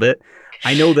 a little bit.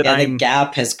 I know that the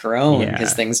gap has grown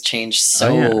because things change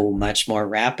so much more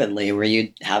rapidly, where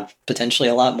you have potentially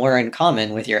a lot more in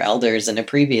common with your elders in a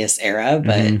previous era,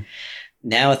 but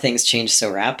now things change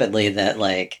so rapidly that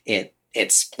like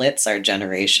it splits our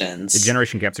generations. The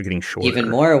generation gaps are getting shorter. Even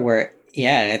more where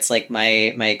it's like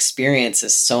my experience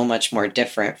is so much more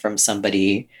different from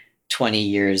somebody 20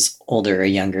 years older or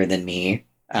younger than me.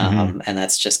 And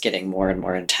that's just getting more and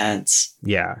more intense.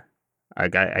 Yeah.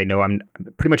 I know I'm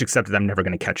pretty much accepted I'm never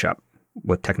going to catch up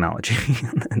with technology.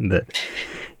 And that,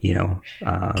 you know,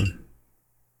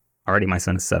 already my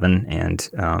son is 7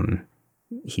 and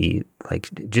he like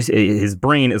just his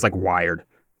brain is like wired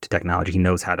to technology. He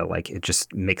knows how to like, it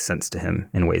just makes sense to him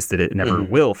in ways that it never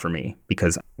will for me.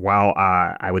 Because while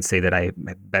I would say that I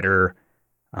better,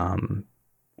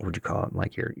 what would you call it?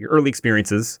 Like your early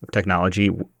experiences of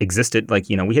technology existed. Like,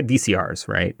 you know, we had VCRs,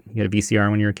 right? You had a VCR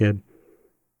when you were a kid.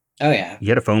 Oh, yeah. You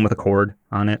had a phone with a cord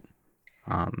on it.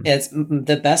 It's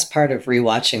the best part of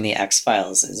rewatching the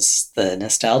X-Files is the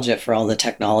nostalgia for all the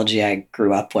technology I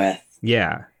grew up with.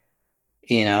 Yeah.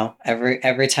 You know,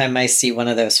 every time I see one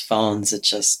of those phones, it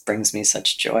just brings me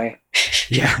such joy.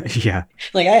 Yeah.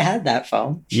 Like I had that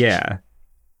phone. Yeah.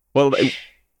 Well,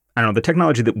 I don't know. The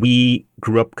technology that we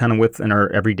grew up kind of with in our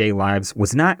everyday lives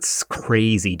was not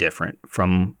crazy different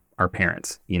from our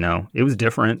parents. You know, it was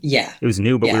different. Yeah. It was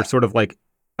new, but we were sort of like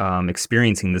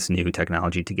experiencing this new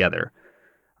technology together.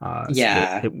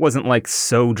 So it wasn't like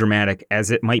so dramatic as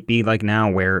it might be like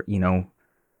now where, you know,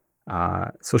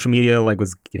 social media like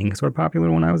was getting sort of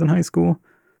popular when I was in high school.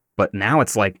 But now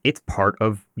it's like, it's part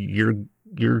of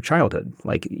your childhood.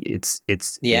 Like it's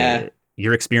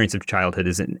your experience of childhood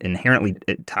is inherently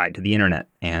tied to the internet.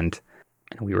 And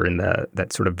we were in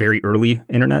that sort of very early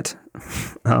internet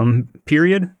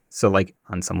period. So like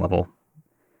on some level,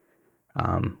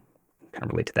 kind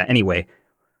of relate to that. Anyway,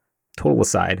 total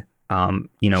aside,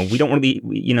 you know, we don't really,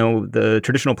 you know, the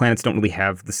traditional planets don't really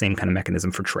have the same kind of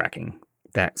mechanism for tracking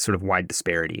that sort of wide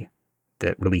disparity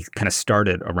that really kind of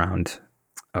started around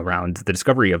the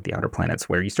discovery of the outer planets,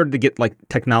 where you started to get like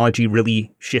technology really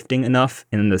shifting enough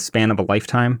in the span of a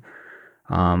lifetime,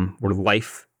 where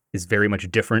life is very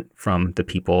much different from the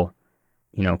people,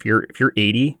 you know, if you're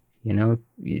 80, you know,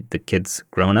 the kids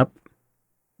growing up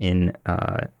in,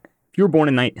 if you were born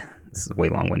in this is way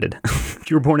long-winded. If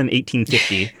you were born in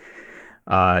 1850,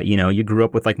 you know, you grew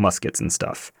up with like muskets and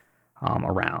stuff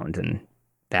around and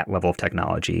that level of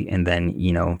technology. And then,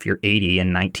 you know, if you're 80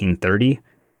 in 1930,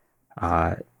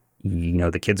 you know,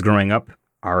 the kids growing up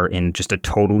are in just a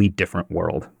totally different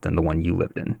world than the one you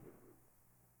lived in.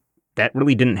 That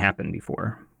really didn't happen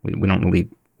before. We don't really,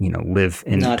 you know, live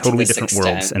in totally different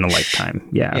worlds in a lifetime.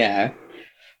 Yeah. Yeah.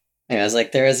 I was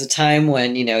like, there was a time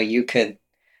when, you know, you could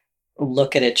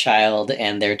look at a child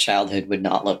and their childhood would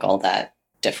not look all that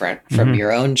different from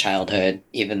your own childhood,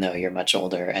 even though you're much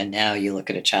older. And now you look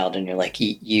at a child and you're like,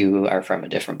 you are from a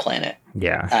different planet.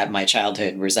 Yeah. My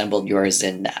childhood resembled yours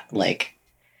in like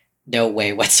no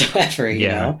way whatsoever, you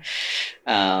know?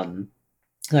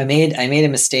 I made a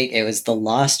mistake. It was the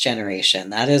Lost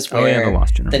Generation. That is where the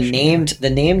Lost Generation, the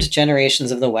named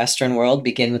generations of the Western world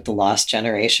begin with the Lost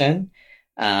Generation.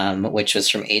 Which was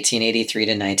from 1883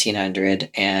 to 1900.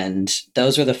 And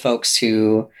those were the folks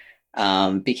who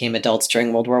became adults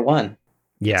during World War I.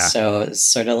 Yeah. So it's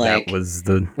sort of like that was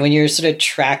when you're sort of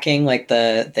tracking like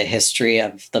the history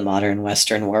of the modern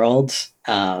Western world,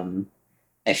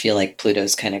 I feel like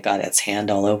Pluto's kind of got its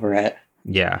hand all over it.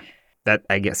 Yeah. That,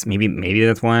 I guess, maybe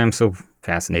that's why I'm so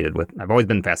fascinated with, I've always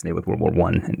been fascinated with World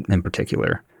War I in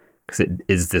particular, because it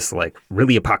is this like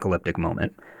really apocalyptic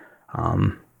moment.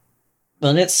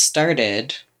 Well, it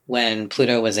started when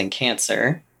Pluto was in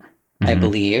Cancer, I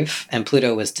believe, and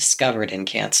Pluto was discovered in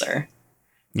Cancer.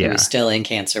 Yeah. It was still in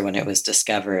Cancer when it was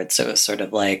discovered, so it was sort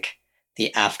of like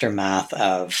the aftermath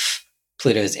of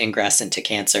Pluto's ingress into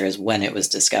Cancer is when it was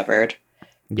discovered.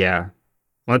 Yeah.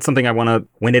 Well, that's something I want to,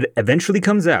 when it eventually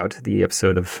comes out, the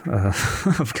episode of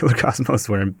of Killer Cosmos,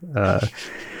 where,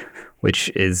 which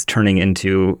is turning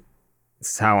into,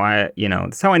 it's how I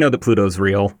know that Pluto's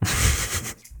real.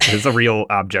 It's a real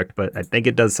object, but I think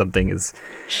it does something is,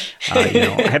 you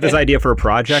know, I have this idea for a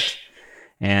project,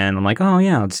 And I'm like, oh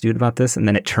yeah, let's do it about this. And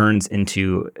then it turns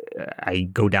into, I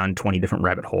go down 20 different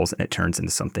rabbit holes and it turns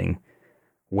into something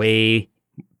way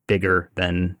bigger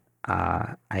than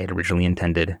I had originally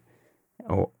intended.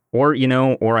 Or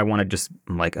I want to just,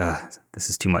 I'm like, this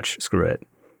is too much. Screw it.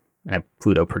 And I have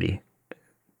Pluto pretty,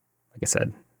 like I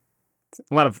said,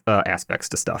 a lot of aspects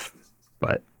to stuff,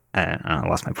 but I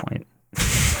lost my point.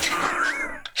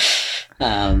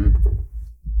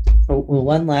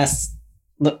 One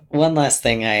last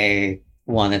thing I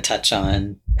want to touch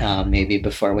on, maybe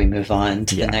before we move on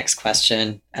to the next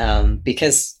question,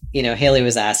 because Haley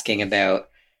was asking about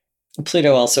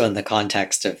Pluto also in the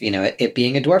context of it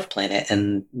being a dwarf planet,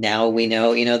 and now we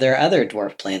know there are other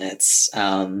dwarf planets,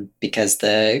 because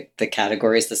the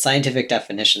categories, the scientific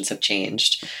definitions have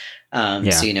changed.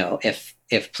 So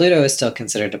if Pluto is still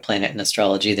considered a planet in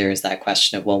astrology, there is that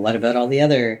question of, well, what about all the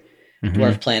other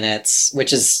dwarf planets,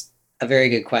 which is a very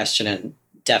good question and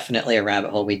definitely a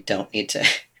rabbit hole we don't need to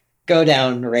go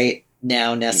down right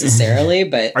now necessarily,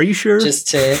 but are you sure? Just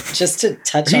to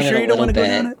touch on it a little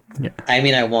bit. Yeah. I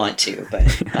mean, I want to, but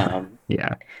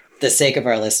the sake of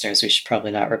our listeners, we should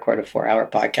probably not record a 4-hour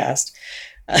podcast.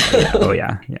 Oh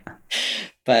yeah.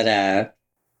 But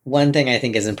one thing I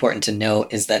think is important to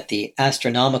note is that the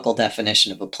astronomical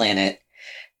definition of a planet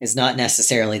is not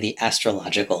necessarily the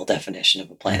astrological definition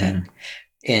of a planet.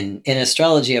 In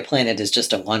astrology, a planet is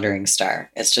just a wandering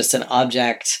star. It's just an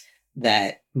object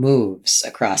that moves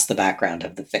across the background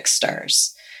of the fixed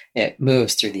stars. It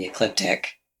moves through the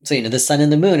ecliptic. So, the sun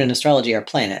and the moon in astrology are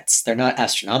planets. They're not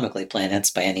astronomically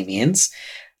planets by any means.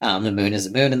 The moon is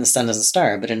a moon and the sun is a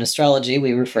star. But in astrology,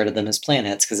 we refer to them as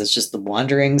planets because it's just the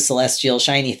wandering celestial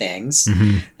shiny things,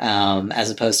 as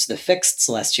opposed to the fixed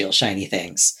celestial shiny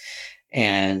things.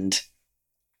 And,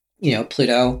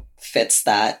 Pluto fits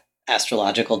that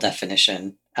astrological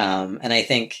definition. And I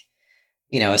think,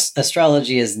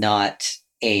 astrology is not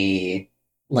a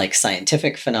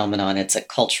scientific phenomenon. It's a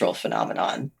cultural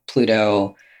phenomenon.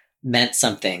 Pluto meant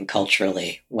something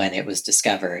culturally when it was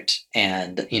discovered.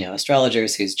 And,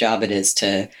 astrologers whose job it is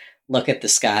to look at the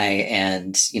sky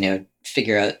and,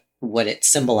 figure out what it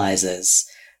symbolizes,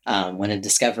 when a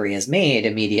discovery is made,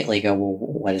 immediately go, well,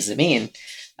 what does it mean?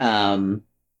 And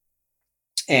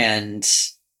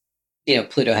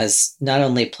Pluto has not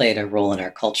only played a role in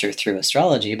our culture through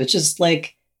astrology, but just when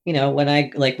we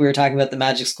were talking about the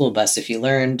Magic School Bus, if you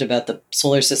learned about the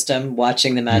solar system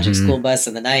watching the Magic School Bus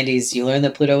in the 90s, you learned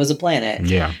that Pluto was a planet.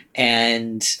 Yeah.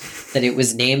 And that it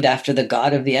was named after the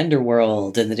god of the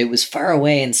underworld, and that it was far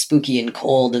away and spooky and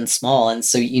cold and small. And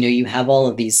so, you have all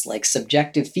of these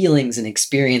subjective feelings and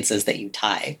experiences that you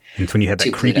tie. And it's when you had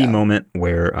that creepy moment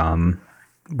where,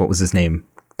 what was his name?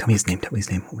 Tell me his name.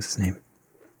 What was his name?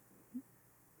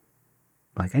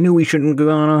 I knew we shouldn't go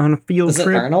on a field trip.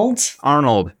 Was it Arnold?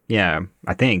 Arnold, yeah,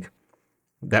 I think.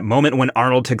 That moment when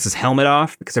Arnold takes his helmet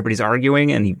off because everybody's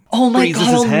arguing and he raises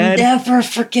his head. I'll never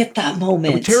forget that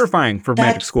moment. It was terrifying for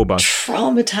Magic School Bus.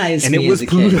 Traumatized me. And it was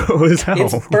Pluto as hell.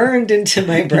 It's burned into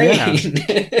my brain.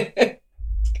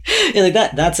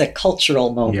 That's a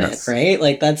cultural moment,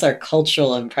 right? That's our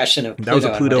cultural impression of Pluto. That was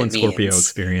a Pluto and Scorpio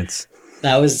experience.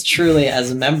 That was truly,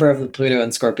 as a member of the Pluto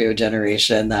and Scorpio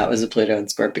generation, that was a Pluto and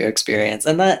Scorpio experience.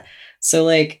 And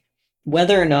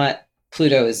whether or not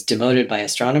Pluto is demoted by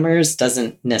astronomers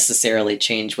doesn't necessarily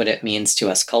change what it means to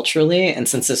us culturally. And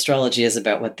since astrology is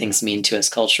about what things mean to us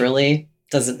culturally,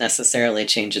 doesn't necessarily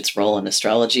change its role in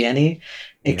astrology any.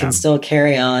 It can still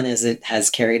carry on as it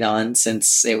has carried on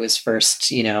since it was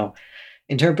first,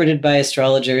 interpreted by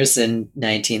astrologers in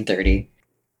 1930.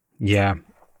 Yeah.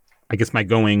 I guess my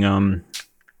going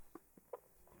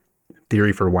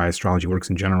theory for why astrology works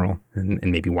in general, and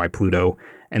maybe why Pluto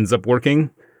ends up working,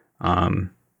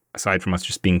 aside from us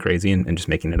just being crazy and just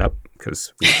making it up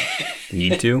because we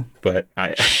need to. But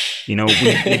we do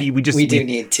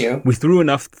need to. We threw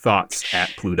enough thoughts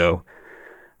at Pluto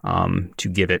to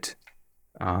give it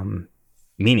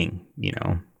meaning.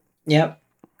 Yep.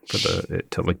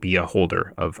 To be a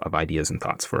holder of ideas and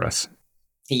thoughts for us.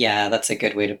 Yeah, that's a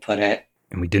good way to put it.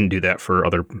 And we didn't do that for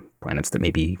other planets that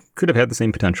maybe could have had the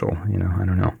same potential. I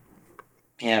don't know.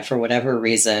 Yeah, for whatever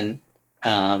reason.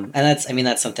 And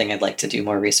that's something I'd like to do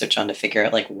more research on to figure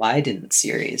out, why didn't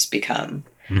Ceres become,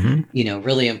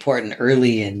 really important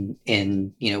early in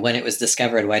when it was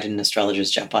discovered? Why didn't astrologers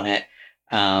jump on it?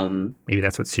 Maybe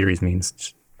that's what Ceres means.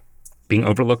 Just being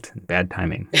overlooked, bad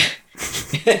timing.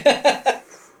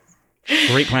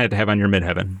 Great planet to have on your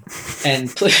midheaven. And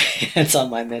it's on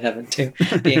my midheaven too.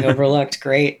 Being overlooked,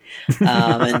 great.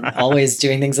 And always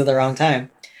doing things at the wrong time.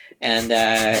 And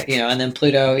and then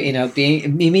Pluto,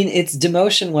 its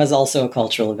demotion was also a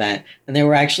cultural event, and there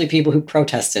were actually people who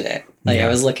protested it. Like I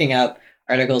was looking up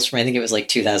articles from, I think it was like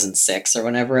 2006 or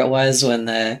whenever it was when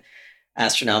the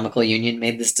Astronomical Union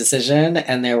made this decision,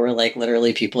 and there were like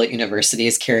literally people at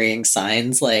universities carrying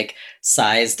signs like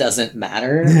 "size doesn't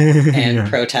matter" and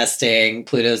protesting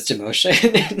Pluto's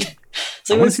demotion.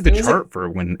 So I want to see the chart for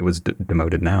when it was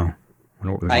demoted now.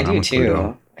 I do too.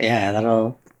 Pluto. Yeah,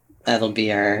 that'll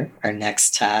be our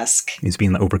next task. He's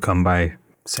being overcome by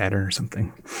Saturn or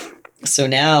something. So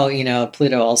now,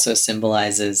 Pluto also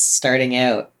symbolizes starting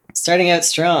out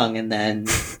strong and then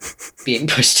being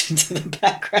pushed into the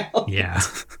background. Yeah.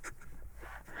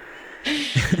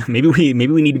 maybe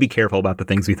we need to be careful about the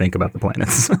things we think about the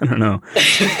planets. I don't know.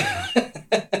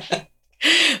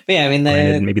 But yeah, I mean,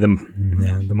 maybe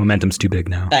the momentum's too big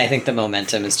now. I think the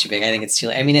momentum is too big. I think it's too.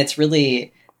 I mean, it's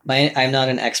really. I'm not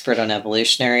an expert on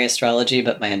evolutionary astrology,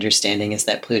 but my understanding is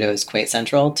that Pluto is quite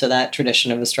central to that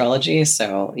tradition of astrology.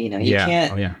 So you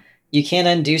can't. Oh, yeah. You can't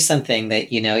undo something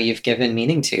that you've given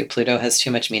meaning to. Pluto has too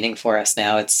much meaning for us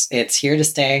now. It's here to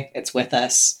stay. It's with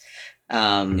us.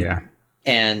 And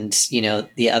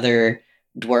the other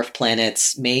dwarf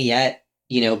planets may yet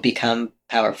become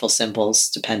powerful symbols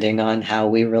depending on how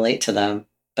we relate to them.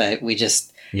 But we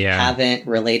just haven't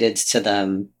related to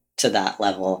them to that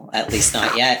level, at least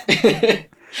not yet.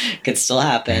 Could still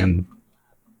happen. And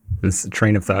this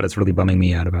train of thought is really bumming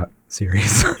me out about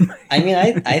Ceres. I mean,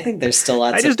 I think there's still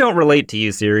lots. I just don't relate to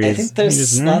you, Ceres. I think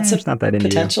there's lots of not that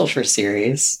potential for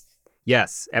Ceres.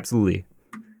 Yes, absolutely.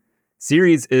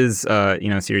 Ceres is,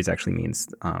 Ceres actually means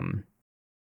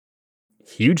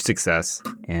huge success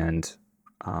and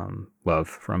love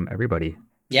from everybody.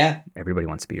 Yeah. Everybody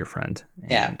wants to be your friend.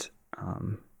 And,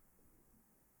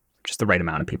 just the right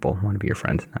amount of people want to be your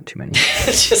friend, not too many.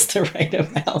 Just the right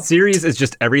amount. Ceres is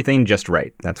just everything just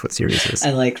right. That's what Ceres is. I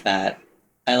like that.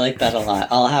 I like that a lot.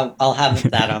 I'll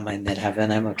have that on my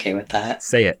midheaven. I'm okay with that.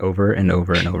 Say it over and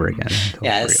over and over again.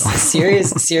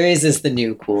 Ceres is the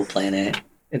new cool planet.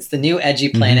 It's the new edgy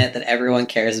planet that everyone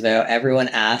cares about. Everyone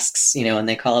asks, when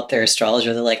they call up their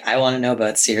astrologer, they're like, I want to know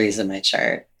about Ceres in my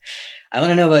chart. I want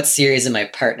to know about Ceres in my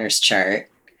partner's chart.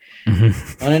 I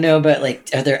want to know about,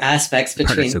 are there aspects between...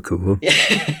 Partner's so cool.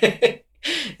 It's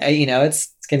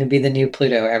going to be the new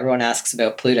Pluto. Everyone asks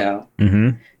about Pluto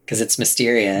because it's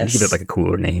mysterious. Give it a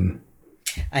cooler name.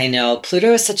 I know.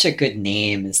 Pluto is such a good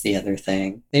name is the other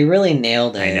thing. They really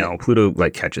nailed it. I know. Pluto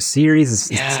catches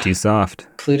Ceres. It's too soft.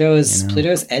 Pluto's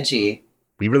edgy.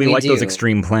 We really like those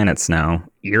extreme planets now.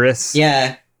 Eris.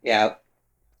 Yeah. Yeah.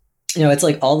 It's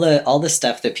like all the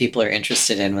stuff that people are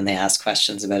interested in when they ask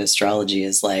questions about astrology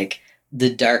is like the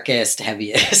darkest,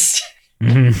 heaviest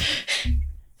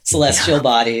celestial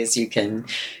bodies you can,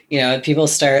 people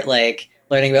start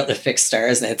learning about the fixed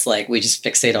stars, and it's like we just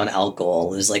fixate on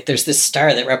Algol. There's this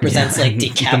star that represents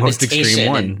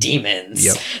decapitation and demons.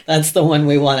 Yep. That's the one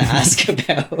we want to ask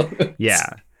about.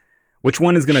 Yeah. Which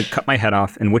one is going to cut my head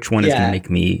off, and which one is going to make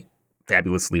me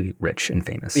fabulously rich and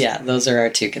famous? Yeah, those are our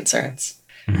two concerns.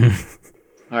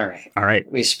 All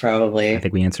right. We should probably... I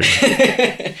think we answered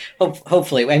it.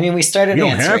 Hopefully. I mean, we started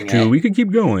answering it. We don't have to. We could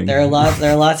keep going. There are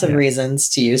lots of reasons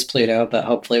to use Pluto, but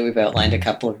hopefully we've outlined a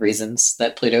couple of reasons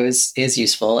that Pluto is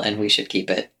useful and we should keep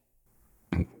it.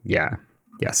 Yeah.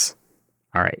 Yes.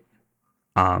 All right.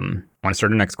 I want to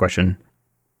start our next question,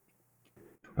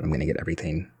 but I'm going to get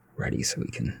everything ready so we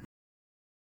can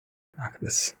knock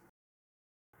this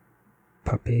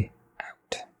puppy out.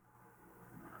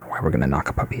 Why we're going to knock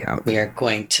a puppy out. We are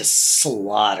going to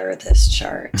slaughter this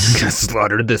chart. We're going to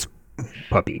slaughter this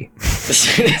puppy.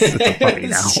 It's a puppy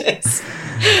now.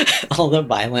 All the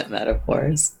violent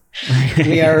metaphors.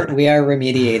 We are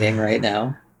remediating right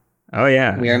now. Oh,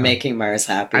 yeah. We are making Mars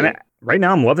happy. Right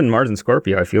now, I'm loving Mars and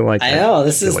Scorpio. I feel like... I know,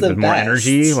 this is the best. More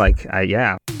energy,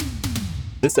 yeah.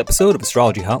 This episode of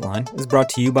Astrology Hotline is brought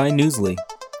to you by Newsly.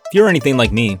 If you're anything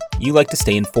like me, you like to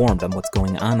stay informed on what's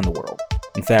going on in the world.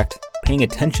 In fact, paying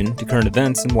attention to current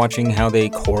events and watching how they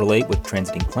correlate with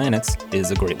transiting planets is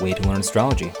a great way to learn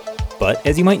astrology. But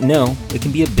as you might know, it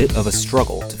can be a bit of a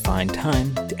struggle to find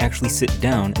time to actually sit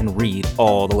down and read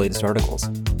all the latest articles.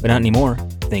 But not anymore,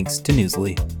 thanks to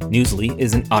Newsly. Newsly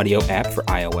is an audio app for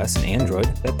iOS and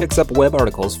Android that picks up web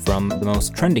articles from the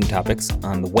most trending topics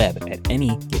on the web at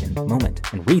any given moment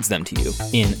and reads them to you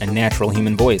in a natural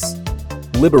human voice,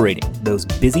 liberating those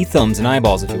busy thumbs and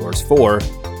eyeballs of yours for,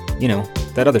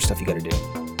 that other stuff you gotta do.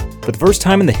 For the first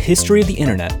time in the history of the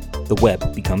internet, the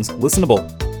web becomes listenable.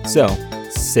 So,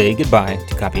 say goodbye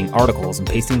to copying articles and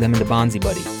pasting them into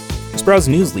BonziBuddy. Just browse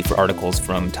Newsly for articles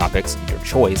from topics of your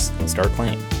choice and start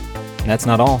playing. And that's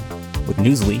not all. With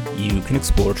Newsly, you can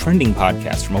explore trending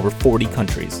podcasts from over 40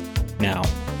 countries. Now,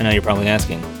 I know you're probably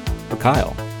asking, but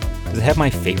Kyle, does it have my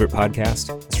favorite podcast,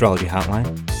 Astrology Hotline?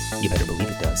 You better believe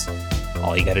it does.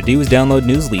 All you gotta do is download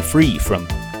Newsly free from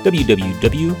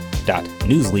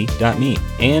www.newsly.me.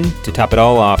 And to top it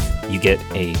all off, you get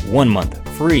a 1-month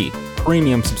free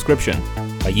premium subscription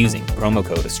by using promo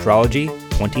code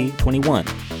Astrology2021.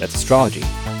 That's astrology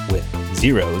with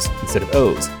zeros instead of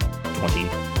O's,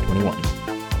 2021.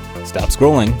 Stop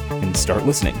scrolling and start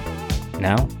listening.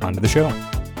 Now, on to the show.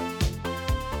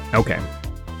 Okay.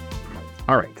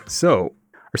 All right. So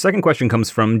our second question comes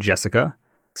from Jessica.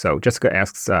 So Jessica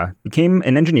asks, became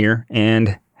an engineer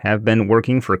and have been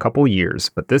working for a couple years,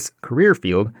 but this career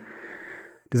field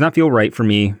does not feel right for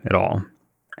me at all.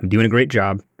 I'm doing a great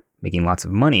job, making lots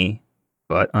of money,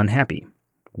 but unhappy.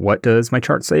 What does my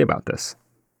chart say about this?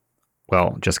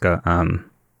 Well, Jessica,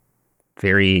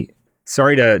 very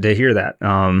sorry to hear that.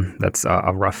 That's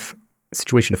a rough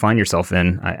situation to find yourself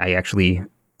in. I actually,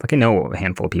 I know a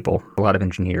handful of people, a lot of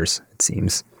engineers, it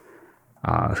seems,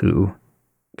 who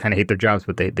kind of hate their jobs,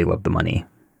 but they love the money.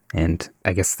 And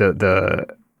I guess the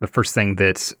first thing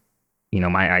that,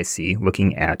 my eyes see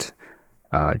looking at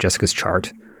Jessica's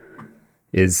chart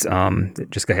is that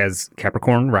Jessica has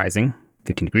Capricorn rising,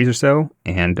 15 degrees or so,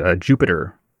 and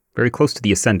Jupiter very close to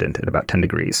the ascendant at about 10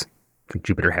 degrees. I think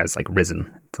Jupiter has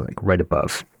risen to right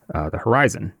above the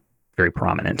horizon, very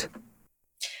prominent.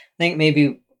 I think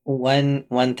maybe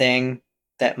one thing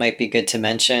that might be good to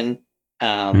mention,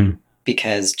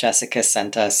 because Jessica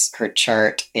sent us her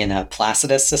chart in a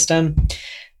Placidus system,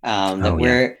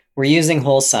 we're using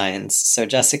whole signs. So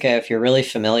Jessica, if you're really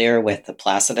familiar with the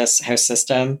Placidus house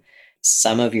system,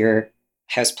 some of your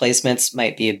house placements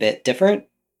might be a bit different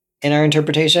in our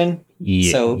interpretation.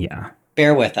 Yeah, so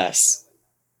bear with us.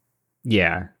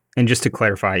 Yeah. And just to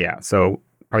clarify, so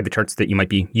probably the charts that you might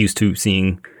be used to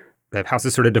seeing, the house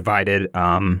is sort of divided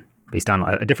based on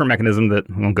a different mechanism that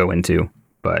we won't go into.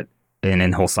 But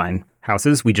in whole sign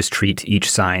houses, we just treat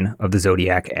each sign of the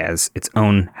zodiac as its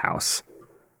own house.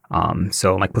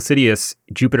 So like Placidius,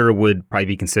 Jupiter would probably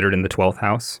be considered in the 12th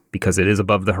house because it is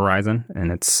above the horizon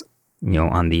and it's,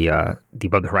 on the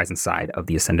above the horizon side of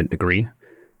the ascendant degree.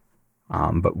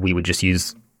 But we would just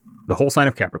use the whole sign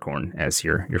of Capricorn as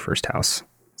your first house.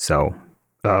 So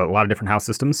a lot of different house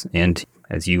systems. And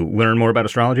as you learn more about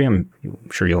astrology, I'm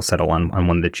sure you'll settle on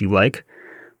one that you like.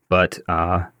 But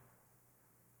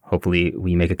hopefully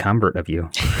we make a convert of you.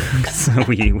 So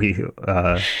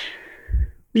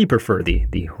we prefer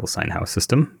the whole sign house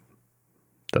system,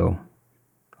 though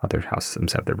other house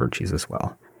systems have their virtues as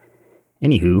well.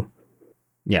 Anywho,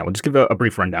 we'll just give a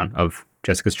brief rundown of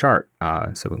Jessica's chart.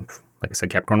 So like I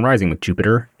said, Capricorn rising with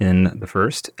Jupiter in the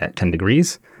first at 10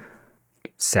 degrees.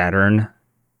 Saturn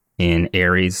in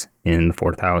Aries in the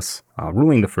 4th house,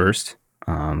 ruling the first.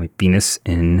 Venus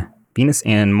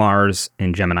and Mars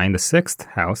in Gemini in the 6th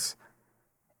house.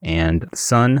 And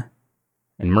Sun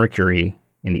and Mercury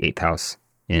in the 8th house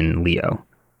in Leo.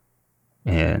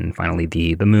 And finally,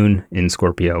 the moon in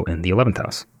Scorpio in the 11th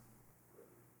house.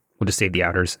 We'll just save the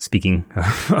outers. Speaking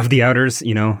of the outers,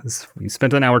 we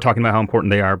spent an hour talking about how important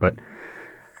they are, but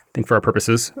I think for our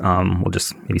purposes, we'll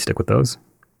just maybe stick with those.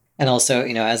 And also,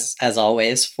 as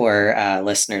always, for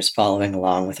listeners following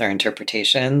along with our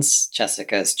interpretations,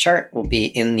 Jessica's chart will be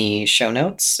in the show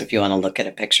notes if you want to look at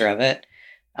a picture of it.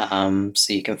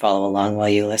 So you can follow along while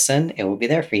you listen. It will be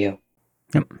there for you.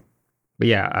 Yep.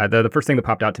 But the first thing that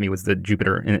popped out to me was the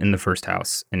Jupiter in the first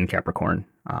house in Capricorn.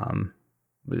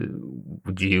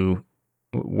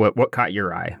 What caught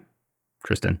your eye,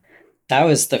 Tristan? That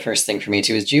was the first thing for me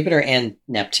too, was Jupiter and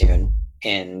Neptune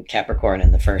in Capricorn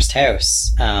in the first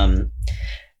house. And,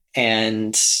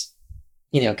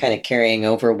 kind of carrying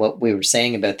over what we were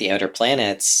saying about the outer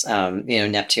planets,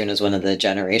 Neptune is one of the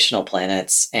generational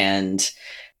planets. And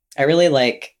I really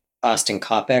like Austin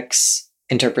Kopic's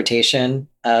interpretation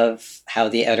of how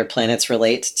the outer planets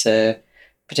relate to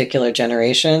particular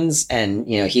generations. And,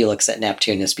 he looks at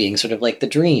Neptune as being sort of like the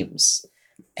dreams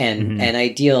and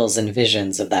ideals and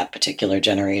visions of that particular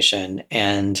generation.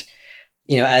 And,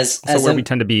 as where we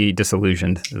tend to be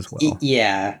disillusioned as well.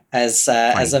 Yeah. As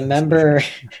a member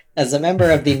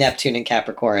of the Neptune and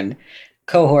Capricorn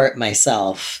cohort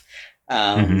myself,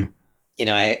 I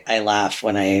laugh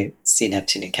when I see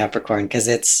Neptune and Capricorn because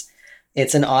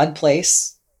it's an odd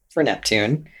place for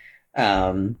Neptune,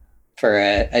 for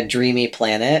a dreamy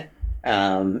planet,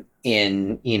 in,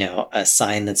 a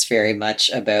sign that's very much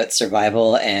about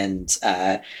survival and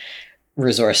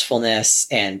resourcefulness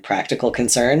and practical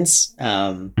concerns.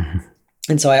 And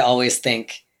so I always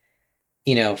think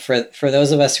for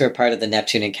those of us who are part of the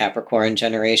Neptune and Capricorn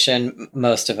generation,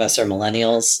 most of us are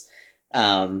millennials.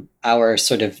 Our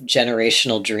sort of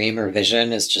generational dream or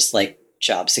vision is just like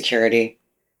job security.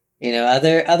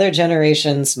 Other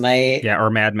generations might, Yeah, or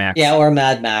Mad Max. yeah, or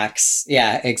Mad Max.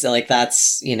 Yeah, exactly. Like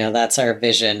that's our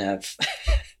vision of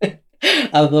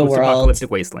of the world.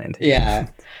 Post-apocalyptic wasteland. Yeah.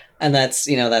 And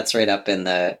that's right up in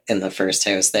the first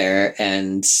house there.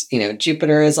 And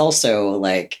Jupiter is also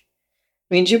like,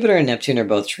 I mean, Jupiter and Neptune are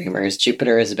both dreamers.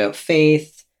 Jupiter is about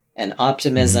faith and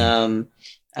optimism.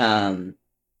 And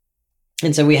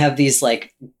so we have these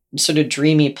like sort of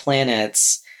dreamy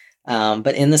planets,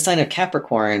 but in the sign of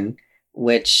Capricorn,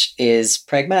 which is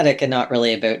pragmatic and not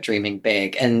really about dreaming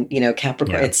big. And,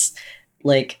 Capricorn, It's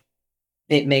like,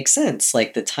 it makes sense.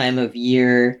 Like the time of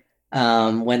year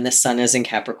when the sun is in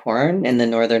Capricorn in the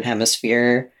Northern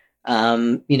Hemisphere,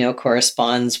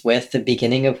 corresponds with the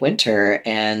beginning of winter.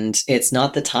 And it's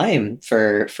not the time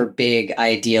for big,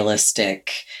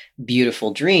 idealistic,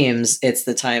 beautiful dreams. It's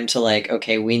the time to like,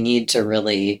 okay, we need to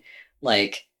really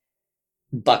like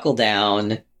buckle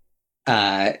down,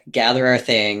 gather our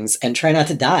things and try not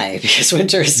to die because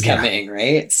winter is coming,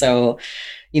 right? So,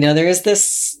 there is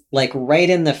this like right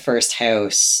in the first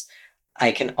house,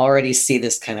 I can already see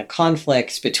this kind of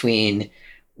conflict between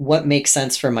what makes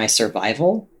sense for my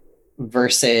survival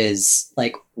versus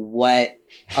like what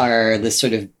are the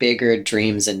sort of bigger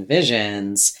dreams and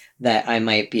visions that I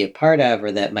might be a part of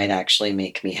or that might actually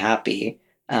make me happy.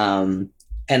 And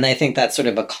I think that's sort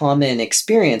of a common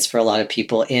experience for a lot of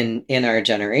people in our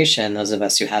generation, those of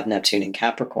us who have Neptune and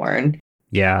Capricorn.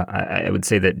 Yeah, I would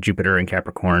say that Jupiter and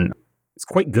Capricorn is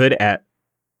quite good at,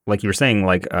 like you were saying,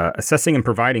 like assessing and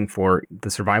providing for the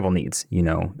survival needs,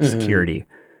 security,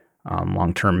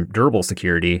 long-term durable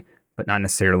security, but not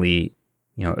necessarily,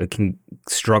 it can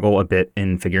struggle a bit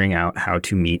in figuring out how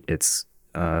to meet its,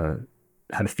 how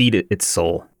to feed its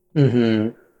soul. Mm-hmm.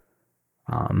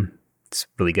 It's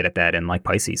really good at that in like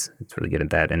Pisces. It's really good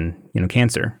at that in,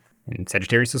 Cancer and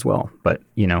Sagittarius as well. But,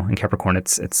 in Capricorn,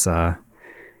 that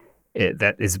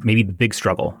is maybe the big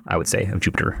struggle, I would say, of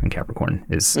Jupiter and Capricorn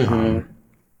is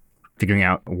figuring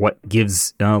out what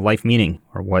gives life meaning,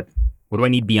 or what do I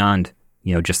need beyond,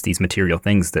 just these material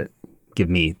things that give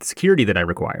me the security that I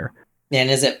require. And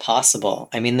is it possible?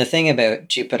 I mean, the thing about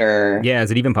Jupiter... Yeah,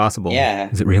 is it even possible? Yeah.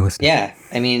 Is it realistic? Yeah.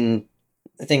 I mean,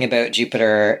 the thing about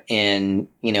Jupiter in,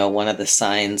 one of the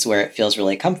signs where it feels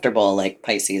really comfortable, like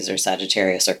Pisces or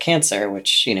Sagittarius or Cancer,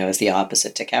 which, is the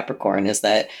opposite to Capricorn, is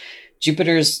that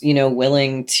Jupiter's,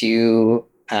 willing to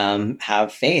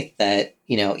have faith that,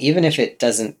 even if it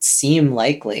doesn't seem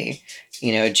likely,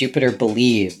 Jupiter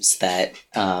believes that,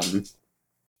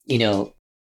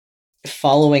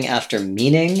 following after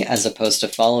meaning as opposed to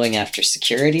following after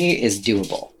security is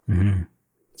doable. Mm-hmm.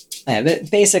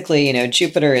 But basically,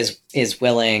 Jupiter is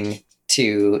willing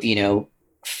to,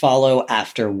 follow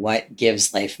after what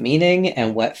gives life meaning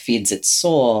and what feeds its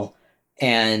soul.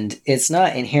 And it's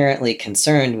not inherently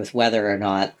concerned with whether or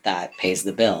not that pays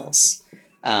the bills.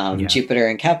 Jupiter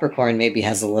in Capricorn maybe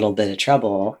has a little bit of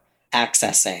trouble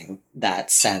accessing that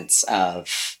sense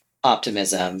of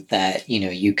optimism that,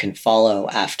 you can follow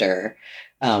after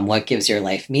what gives your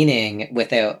life meaning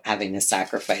without having to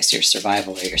sacrifice your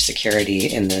survival or your security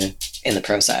in the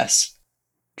process.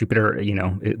 Jupiter,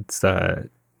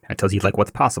 it tells you like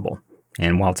what's possible.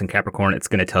 And while it's in Capricorn, it's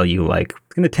going to tell you like,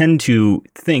 it's going to tend to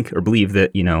think or believe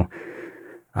that,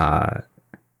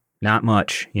 not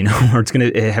much, or it's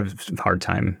going to have a hard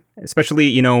time,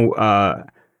 especially,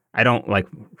 I don't like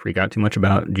freak out too much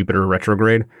about Jupiter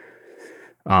retrograde.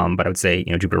 But I would say,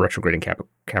 Jupiter retrograde in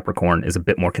Capricorn is a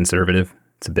bit more conservative.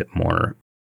 It's a bit more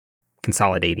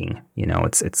consolidating.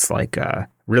 It's like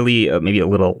really maybe a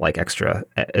little like extra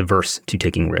averse to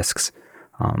taking risks,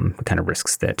 the kind of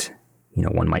risks that,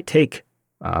 one might take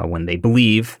when they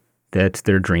believe that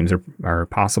their dreams are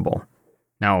possible.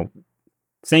 Now,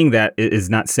 saying that is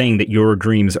not saying that your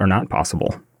dreams are not possible.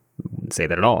 I wouldn't say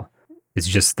that at all. It's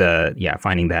just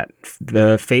finding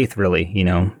the faith really,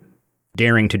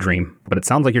 daring to dream. But it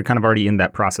sounds like you're kind of already in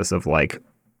that process of like,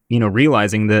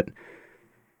 realizing that,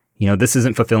 this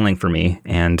isn't fulfilling for me,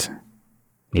 and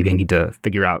maybe I need to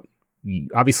figure out, you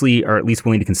obviously are at least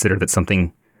willing to consider that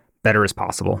something better is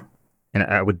possible. And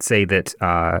I would say that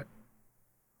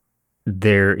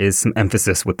there is some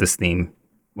emphasis with this theme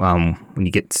when you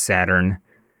get Saturn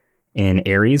in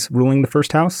Aries ruling the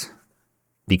first house,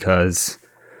 because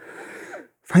I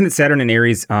find that Saturn in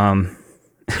Aries,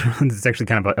 it's actually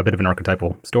kind of a bit of an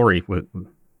archetypal story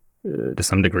to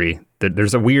some degree.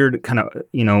 There's a weird kind of,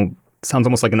 sounds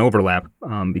almost like an overlap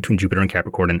between Jupiter and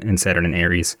Capricorn and Saturn and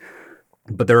Aries.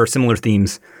 But there are similar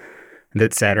themes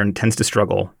that Saturn tends to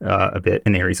struggle a bit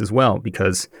in Aries as well,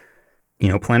 because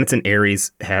planets in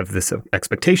Aries have this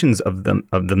expectations of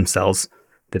themselves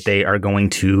that they are going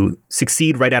to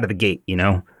succeed right out of the gate.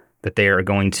 That they are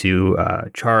going to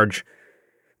charge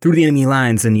through the enemy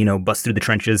lines and bust through the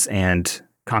trenches and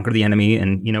conquer the enemy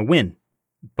and win.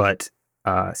 But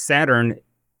Saturn,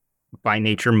 by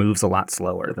nature, moves a lot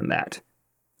slower than that.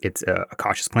 It's a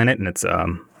cautious planet, and it's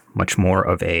much more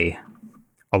of a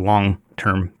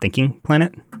long-term thinking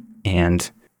planet.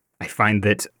 And I find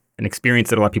that an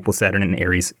experience that a lot of people with Saturn and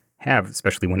Aries have,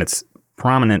 especially when it's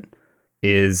prominent,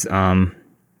 is sort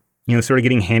of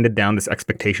getting handed down this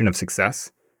expectation of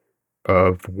success,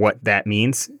 of what that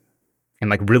means, and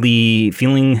like really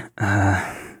feeling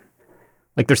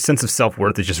like their sense of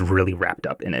self-worth is just really wrapped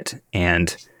up in it.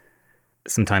 And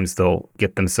sometimes they'll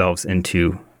get themselves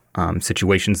into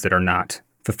situations that are not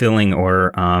fulfilling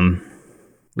or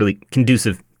really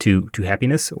conducive to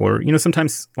happiness, or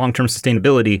sometimes long-term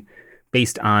sustainability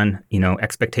based on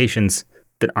expectations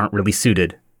that aren't really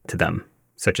suited to them,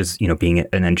 such as being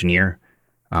an engineer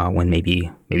when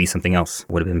maybe something else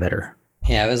would have been better.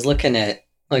 Yeah, I was looking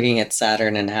at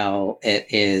Saturn and how it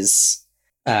is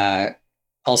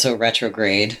also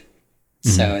retrograde. Mm-hmm.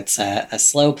 So it's a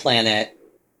slow planet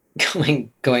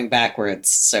going backwards.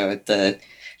 So the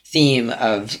theme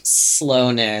of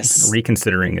slowness,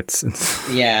 reconsidering its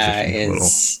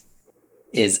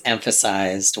is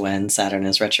emphasized when Saturn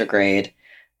is retrograde.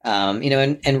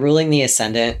 And ruling the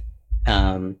ascendant,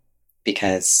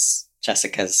 because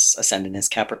Jessica's ascendant is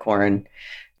Capricorn,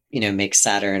 makes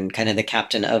Saturn kind of the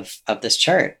captain of this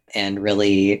chart and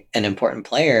really an important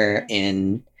player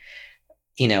in,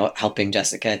 helping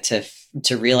Jessica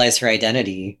to realize her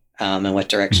identity and what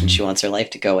direction she wants her life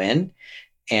to go in.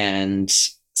 And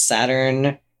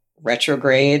Saturn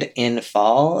retrograde in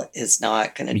fall is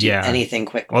not going to do anything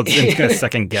quickly. Well, it's going to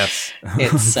second guess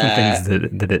things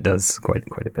that it does quite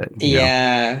a bit.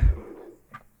 Yeah.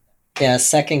 Yeah,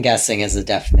 second guessing is a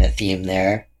definite theme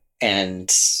there. And,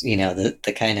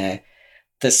 the kind of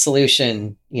the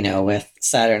solution, with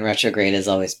Saturn retrograde is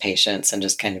always patience and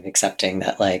just kind of accepting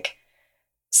that like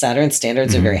Saturn's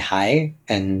standards are very high,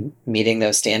 and meeting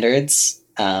those standards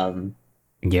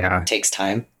takes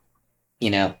time.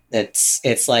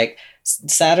 It's like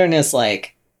Saturn is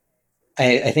like,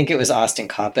 I think it was Austin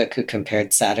Coppock who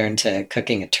compared Saturn to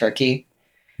cooking a turkey.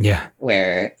 Yeah.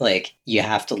 Where like you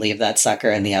have to leave that sucker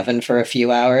in the oven for a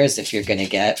few hours if you're going to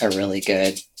get a really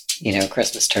good,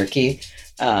 Christmas turkey.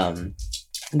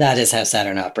 That is how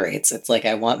Saturn operates. It's like,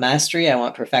 I want mastery, I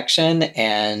want perfection,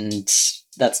 and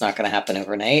that's not going to happen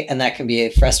overnight. And that can be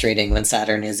frustrating when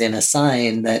Saturn is in a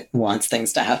sign that wants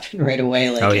things to happen right away,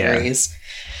 like Aries.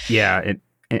 Yeah,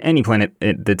 any planet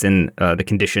that's in the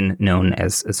condition known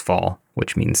as fall,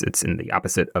 which means it's in the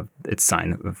opposite of its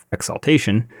sign of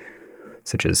exaltation,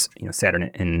 such as Saturn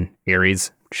in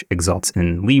Aries, which exalts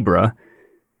in Libra.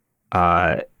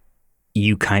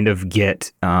 You kind of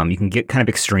get you can get kind of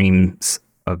extremes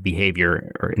of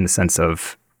behavior, or in the sense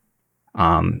of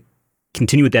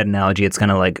continue with that analogy. It's kind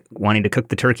of like wanting to cook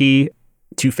the turkey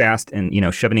too fast and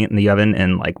shoving it in the oven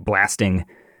and like blasting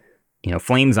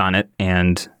flames on it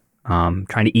and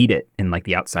trying to eat it, and like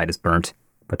the outside is burnt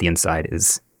but the inside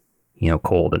is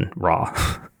cold and raw.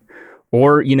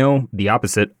 Or the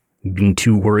opposite, being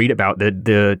too worried about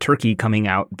the turkey coming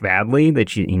out badly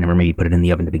that you never maybe put it in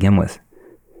the oven to begin with.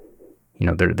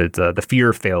 The fear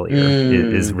of failure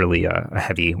is really a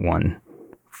heavy one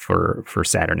for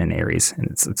Saturn and Aries, and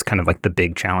it's kind of like the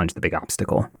big challenge, the big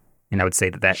obstacle. And I would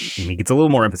say that gets a little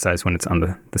more emphasized when it's on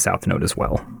the South Node as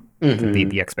well. Mm-hmm.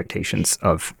 The expectations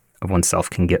of oneself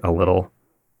can get a little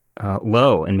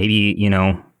low, and maybe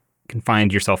can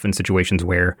find yourself in situations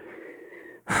where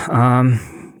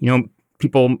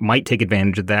people might take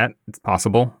advantage of that. It's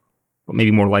possible, but maybe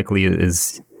more likely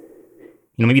is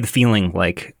maybe the feeling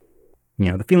like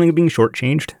the feeling of being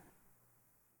shortchanged.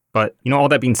 But all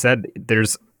that being said,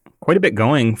 there's quite a bit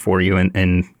going for you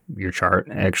in your chart.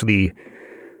 I actually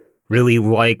really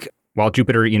like, while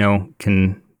Jupiter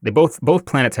both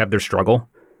planets have their struggle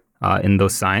in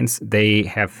those signs. They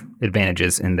have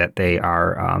advantages in that they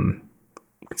are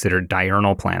considered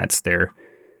diurnal planets. They're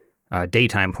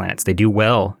daytime planets. They do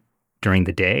well during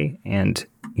the day, and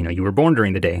you were born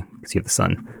during the day because you have the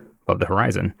sun above the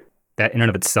horizon. That in and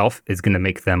of itself is going to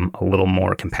make them a little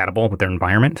more compatible with their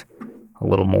environment, a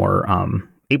little more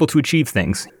able to achieve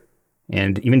things.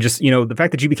 And even just, the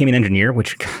fact that you became an engineer,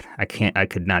 which, God, I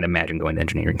could not imagine going to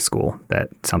engineering school. That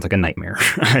sounds like a nightmare.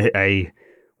 I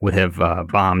would have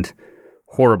bombed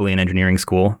horribly in engineering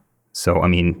school. So,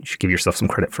 you should give yourself some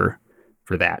credit for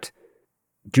that.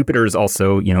 Jupiter is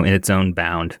also, in its own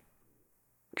bound,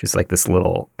 which is like this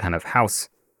little kind of house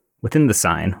within the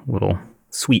sign, little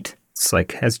suite. It's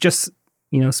like has just,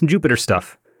 some Jupiter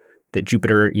stuff that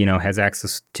Jupiter, has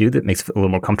access to that makes it a little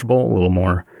more comfortable, a little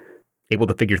more able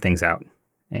to figure things out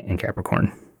in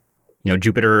Capricorn.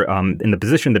 Jupiter, in the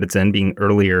position that it's in, being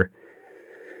earlier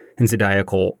in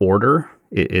zodiacal order,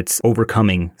 it's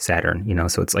overcoming Saturn,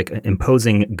 so it's like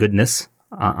imposing goodness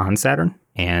on Saturn.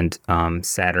 And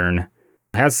Saturn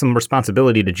has some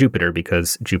responsibility to Jupiter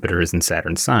because Jupiter is in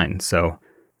Saturn's sign. So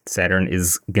Saturn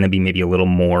is going to be maybe a little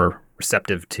more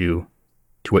receptive to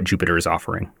what Jupiter is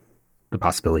offering, the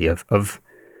possibility of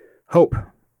hope.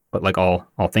 But like all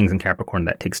things in Capricorn,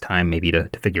 that takes time maybe to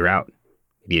figure out.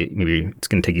 Maybe it's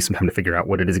going to take you some time to figure out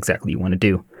what it is exactly you want to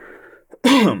do.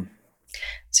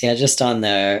 So yeah, just on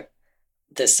the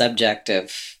subject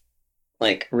of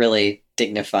like really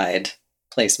dignified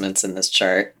placements in this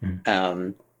chart,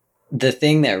 the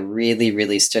thing that really,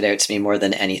 really stood out to me more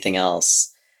than anything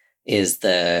else is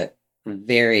the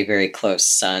very, very close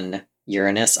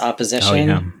Sun-Uranus opposition.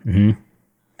 Oh,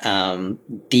 yeah.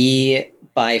 The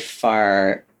by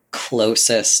far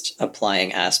closest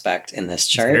applying aspect in this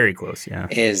chart, very close, yeah,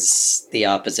 is the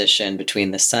opposition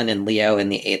between the Sun in Leo in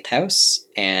the 8th house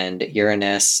and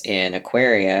Uranus in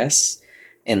Aquarius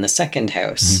in the 2nd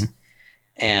house.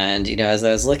 And, as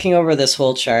I was looking over this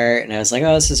whole chart and I was like,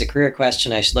 oh, this is a career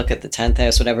question, I should look at the 10th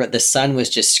house, whatever, the Sun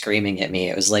was just screaming at me.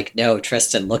 It was like, no,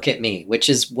 Tristan, look at me, which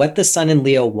is what the Sun in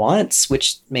Leo wants,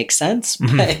 which makes sense.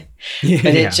 But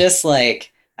it just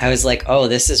like, I was like, oh,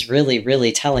 this is really,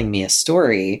 really telling me a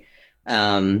story.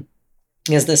 Because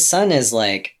the Sun is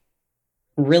like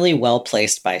really well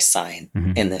placed by sign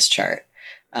in this chart.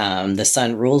 The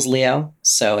Sun rules Leo,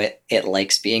 so it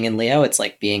likes being in Leo. It's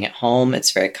like being at home.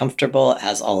 It's very comfortable. It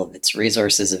has all of its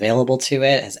resources available to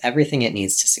it. It has everything it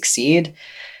needs to succeed.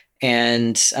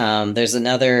 And there's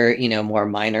another, more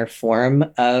minor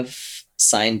form of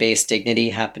sign-based dignity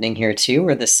happening here too,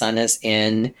 where the Sun is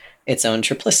in its own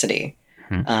triplicity,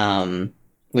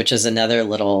 which is another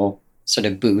little sort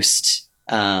of boost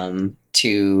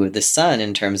to the Sun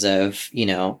in terms of,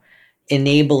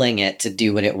 enabling it to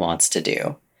do what it wants to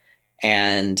do.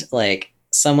 And like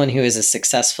someone who is a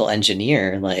successful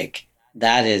engineer, like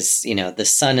that is, the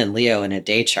Sun in Leo in a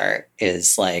day chart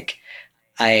is like,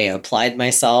 I applied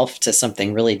myself to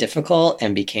something really difficult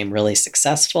and became really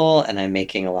successful and I'm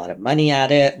making a lot of money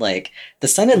at it. Like the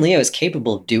Sun in Leo is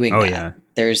capable of doing that. Yeah.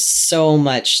 There's so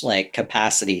much like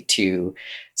capacity to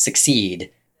succeed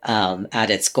at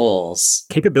its goals.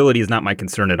 Capability is not my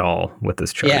concern at all with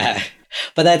this chart. Yeah.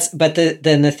 But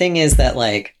then the thing is that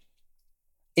like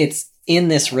it's in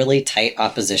this really tight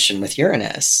opposition with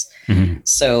Uranus.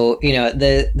 So,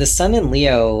 the Sun in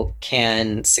Leo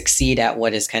can succeed at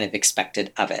what is kind of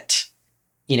expected of it,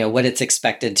 what it's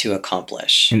expected to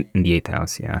accomplish. In the 8th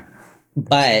house, yeah.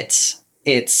 But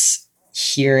it's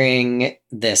hearing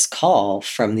this call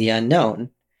from the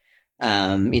unknown.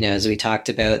 As we talked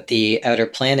about the outer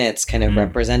planets kind of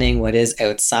representing what is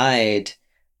outside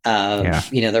of,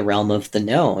 the realm of the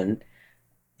known.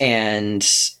 And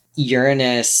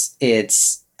Uranus,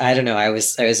 I don't know, I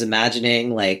was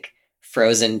imagining like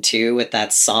Frozen 2 with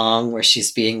that song where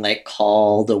she's being like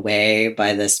called away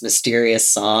by this mysterious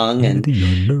song and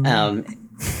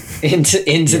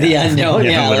into the unknown.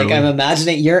 Yeah, like I'm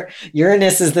imagining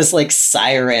Uranus is this like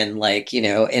siren, like,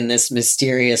 in this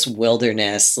mysterious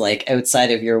wilderness, like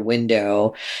outside of your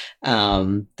window,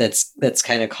 that's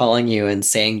kind of calling you and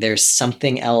saying there's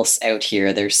something else out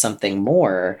here. There's something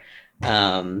more. It's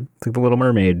like the Little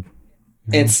Mermaid.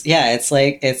 It's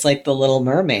like the Little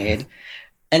Mermaid.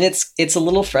 And it's a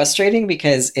little frustrating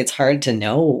because it's hard to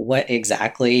know what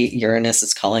exactly Uranus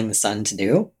is calling the Sun to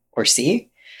do or see.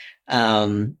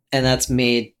 And that's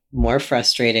made more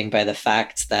frustrating by the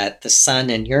fact that the Sun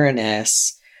and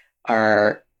Uranus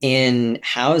are in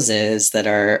houses that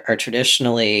are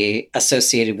traditionally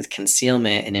associated with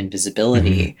concealment and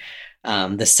invisibility. The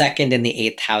 2nd and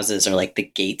the 8th houses are like the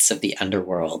gates of the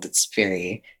underworld. It's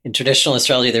in traditional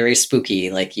astrology, they're very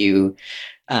spooky. Like you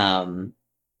can't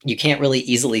really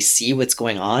easily see what's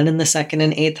going on in the 2nd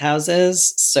and 8th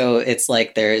houses. So it's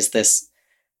like there's this,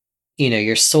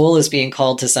 your soul is being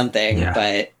called to something,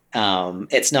 but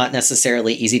it's not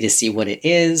necessarily easy to see what it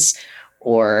is.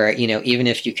 Or, even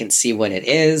if you can see what it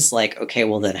is, like, okay,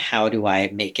 well then how do I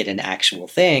make it an actual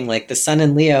thing? Like the Sun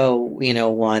in Leo,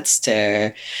 wants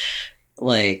to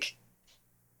like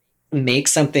make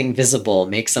something visible,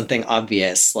 make something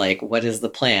obvious. Like, what is the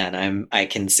plan? I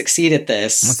can succeed at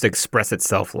this. It wants to express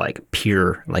itself like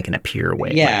in a pure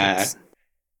way. Yeah.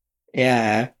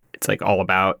 It's like all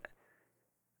about,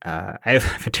 I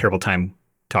have a terrible time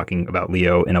talking about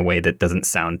Leo in a way that doesn't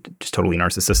sound just totally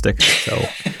narcissistic. So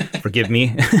forgive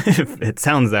me if it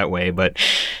sounds that way, but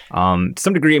to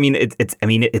some degree, I mean,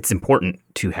 it's important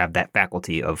to have that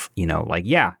faculty of, like,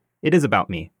 yeah, it is about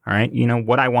me. All right.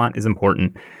 What I want is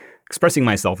important. Expressing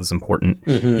myself is important.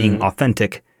 Mm-hmm. Being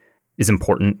authentic is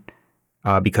important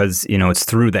because, it's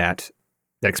through that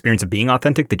experience of being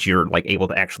authentic that you're like able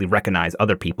to actually recognize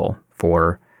other people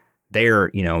for their,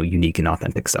 unique and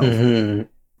authentic self. Mm-hmm.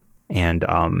 And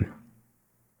I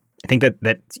think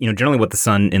that generally what the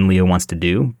sun in Leo wants to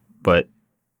do, but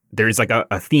there's like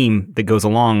a theme that goes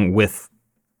along with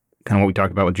kind of what we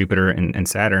talked about with Jupiter and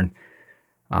Saturn.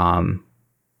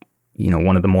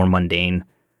 One of the more mundane,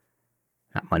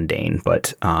 not mundane,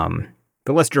 but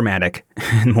the less dramatic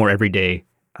and more everyday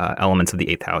elements of the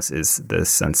eighth house is the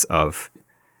sense of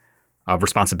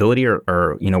responsibility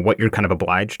or what you're kind of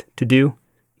obliged to do,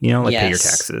 like pay your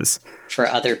taxes. For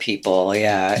other people,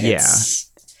 yeah.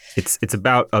 It's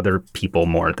about other people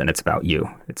more than it's about you.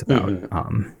 It's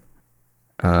about,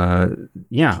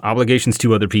 obligations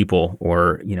to other people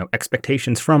or,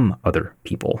 expectations from other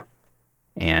people.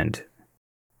 And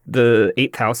the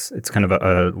eighth house, it's kind of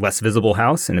a less visible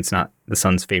house and it's not the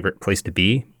sun's favorite place to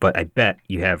be, but I bet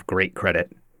you have great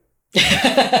credit.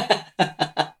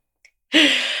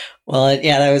 Well,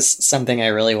 yeah, that was something I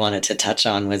really wanted to touch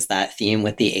on was that theme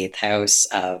with the eighth house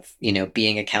of,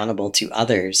 being accountable to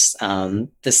others.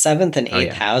 The seventh and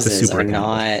eighth houses are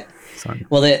not,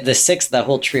 well, the sixth, the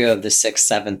whole trio of the sixth,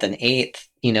 seventh, and eighth,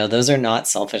 those are not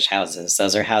selfish houses.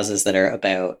 Those are houses that are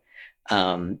about,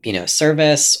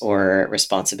 service or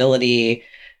responsibility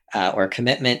or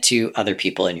commitment to other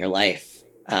people in your life.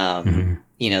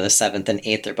 The seventh and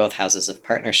eighth are both houses of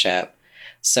partnership.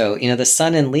 So, the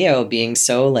sun in Leo being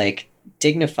so like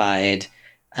dignified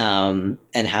and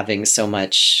having so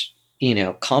much,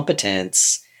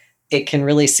 competence, it can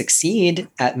really succeed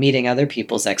at meeting other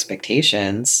people's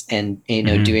expectations and,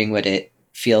 doing what it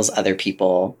feels other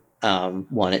people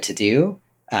want it to do.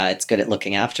 It's good at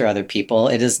looking after other people.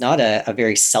 It is not a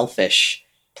very selfish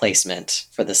placement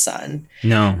for the sun.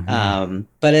 No.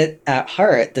 But at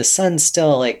heart, the sun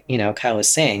still, like, Kyle was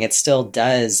saying, it still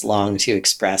does long to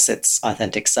express its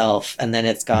authentic self. And then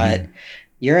it's got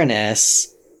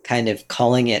Uranus kind of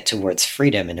calling it towards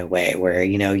freedom in a way where,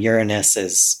 Uranus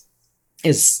is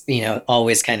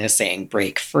always kind of saying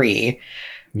break free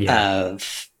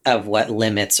of what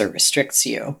limits or restricts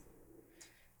you.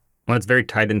 Well, it's very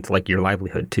tied into like your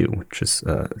livelihood too, which is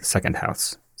second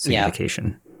house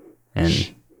signification.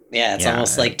 And it's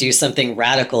almost like do something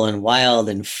radical and wild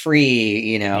and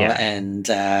free, and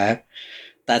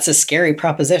that's a scary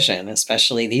proposition,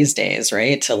 especially these days,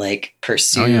 right? To like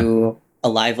pursue a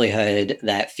livelihood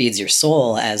that feeds your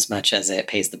soul as much as it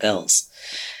pays the bills.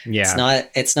 Yeah.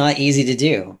 It's not easy to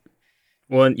do.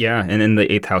 Well, yeah. And in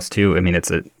the eighth house too, I mean,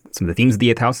 some of the themes of the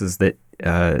eighth house is that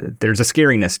there's a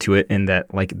scariness to it in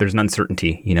that like there's an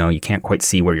uncertainty, you can't quite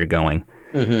see where you're going.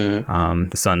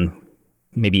 The sun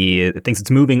maybe thinks it's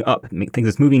moving up, thinks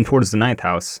it's moving towards the ninth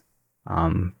house,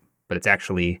 but it's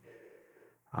actually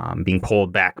being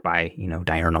pulled back by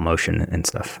diurnal motion and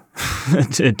stuff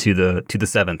to the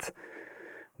seventh,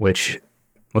 which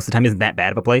most of the time isn't that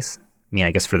bad of a place. I mean,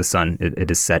 I guess for the sun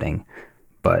it is setting,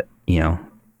 but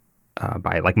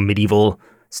by like medieval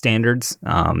standards,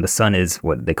 the sun is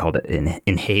what they called it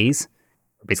in haze,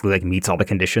 basically like meets all the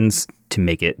conditions to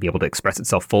make it be able to express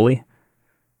itself fully,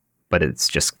 but it's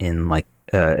just in like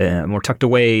a more tucked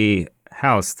away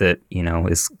house that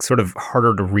is sort of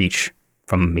harder to reach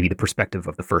from maybe the perspective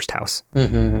of the first house.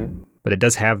 But it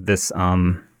does have this sort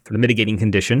of mitigating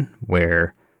condition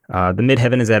where the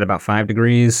midheaven is at about 5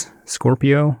 degrees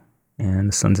Scorpio and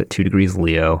the sun's at 2 degrees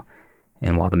Leo,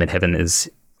 and while the midheaven is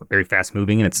very fast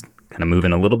moving and it's kind of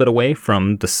moving a little bit away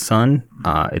from the sun,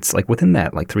 it's like within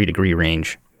that like 3-degree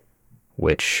range,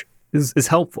 which is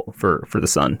helpful for the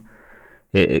sun.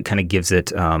 It kind of gives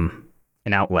it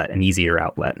an outlet, an easier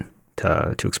outlet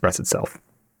to express itself.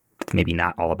 It's maybe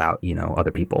not all about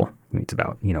other people. I mean, it's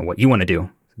about what you want to do.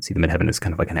 See, the midheaven is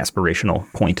kind of like an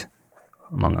aspirational point,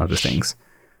 among other things.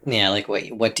 Yeah, like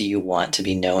what do you want to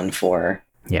be known for?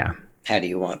 Yeah. How do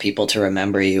you want people to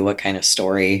remember you? What kind of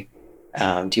story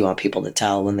do you want people to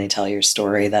tell when they tell your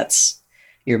story? That's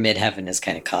your midheaven is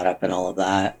kind of caught up in all of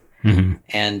that. And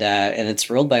it's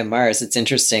ruled by Mars. It's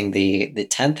interesting. The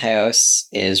 10th house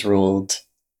is ruled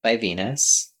by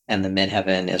Venus and the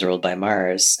midheaven is ruled by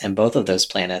Mars. And both of those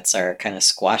planets are kind of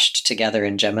squashed together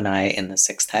in Gemini in the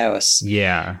 6th house.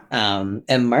 Yeah.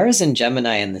 And Mars and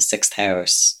Gemini in the 6th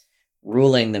house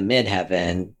ruling the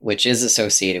midheaven, which is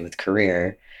associated with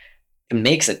career, it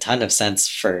makes a ton of sense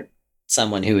for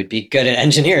someone who would be good at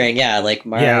engineering. Yeah, like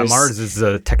Mars. Yeah, Mars is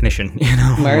a technician.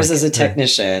 Mars is a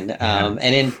technician,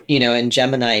 and in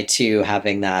Gemini too,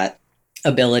 having that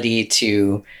ability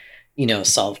to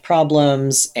solve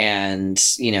problems, and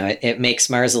it makes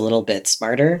Mars a little bit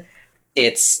smarter.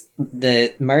 It's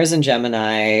the Mars in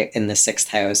Gemini in the 6th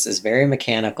house is very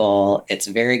mechanical. It's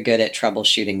very good at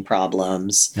troubleshooting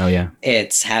problems. Oh yeah,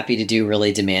 it's happy to do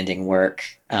really demanding work.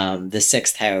 The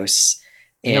 6th house.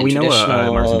 We know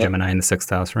Mars and Gemini in the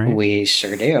 6th house, right? We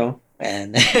sure do.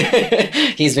 And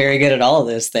he's very good at all of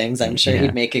those things. I'm sure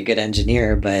he'd make a good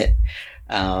engineer, but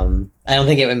I don't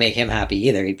think it would make him happy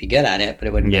either. He'd be good at it, but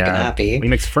it wouldn't make him happy. He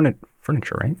makes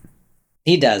furniture, right?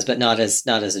 He does, but not as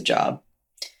a job.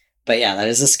 But yeah, that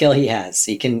is a skill he has.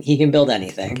 He can build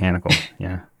anything. Mechanical,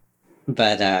 yeah.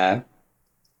 But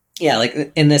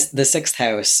like in the 6th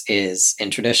house is,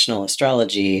 in traditional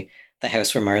astrology, the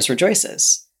house where Mars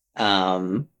rejoices.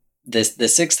 The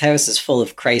 6th house is full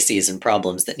of crises and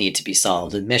problems that need to be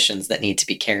solved, and missions that need to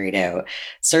be carried out,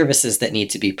 services that need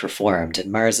to be performed.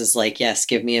 And Mars is like, yes,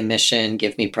 give me a mission,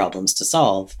 give me problems to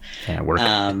solve. Yeah, work.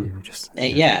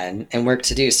 And work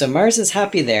to do. So Mars is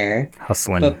happy there.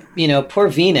 Hustling. But poor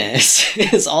Venus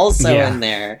is also in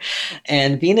there.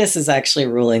 And Venus is actually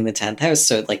ruling the 10th house.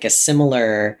 So like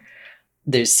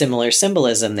there's similar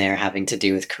symbolism there having to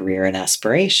do with career and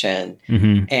aspiration.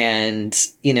 Mm-hmm. And,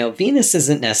 Venus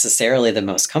isn't necessarily the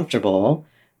most comfortable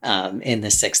in the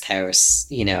 6th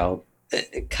house,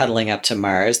 cuddling up to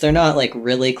Mars. They're not like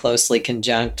really closely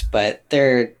conjunct, but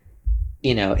they're,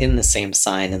 in the same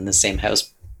sign, in the same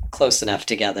house, close enough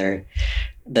together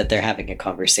that they're having a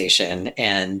conversation.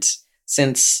 And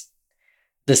since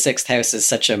the 6th house is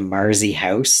such a Marsy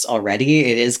house already,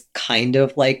 it is kind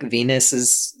of like Venus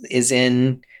is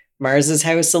in Mars's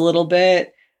house a little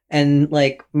bit. And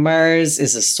like Mars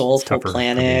is a soulful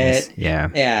planet.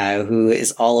 Yeah. Who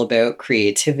is all about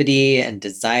creativity and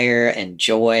desire and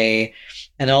joy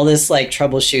and all this like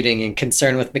troubleshooting and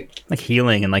concern with like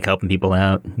healing and like helping people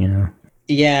out,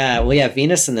 Yeah. Well, yeah.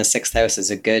 Venus in the 6th house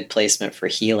is a good placement for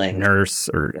healing. Nurse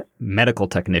or medical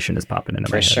technician is popping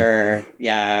into my head. For sure.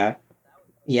 Yeah.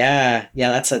 Yeah,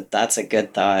 that's a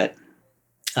good thought.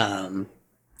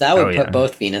 That would put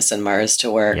both Venus and Mars to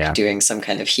work doing some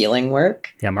kind of healing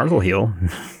work. Yeah, Mars will heal.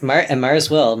 Mars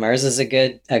will. Mars is a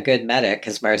good medic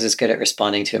because Mars is good at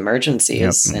responding to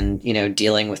emergencies and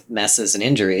dealing with messes and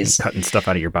injuries, cutting stuff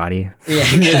out of your body. Yeah,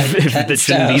 that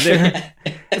shouldn't be there,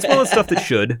 as well as stuff that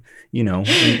should.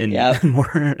 And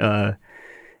more.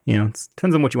 It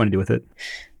depends on what you want to do with it.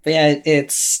 But yeah,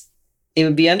 it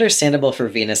would be understandable for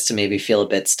Venus to maybe feel a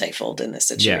bit stifled in this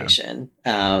situation.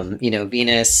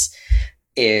 Venus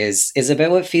is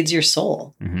about what feeds your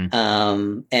soul,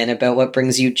 and about what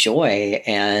brings you joy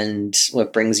and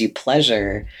what brings you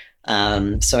pleasure.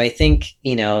 So I think,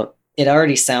 it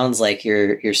already sounds like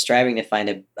you're striving to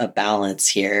find a balance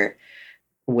here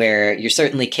where you're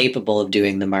certainly capable of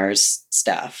doing the Mars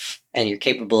stuff and you're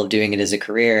capable of doing it as a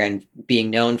career and being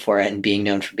known for it and being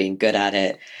known for being good at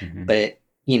it. Mm-hmm. But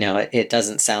it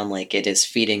doesn't sound like it is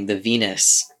feeding the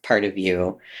Venus part of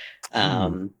you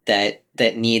that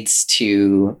needs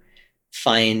to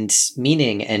find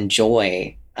meaning and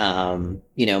joy.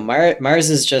 Mars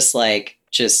is just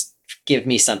give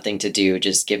me something to do,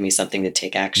 just give me something to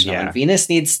take action on. Venus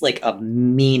needs like a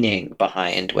meaning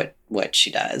behind what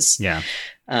she does. Yeah.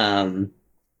 And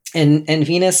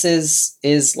Venus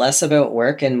is less about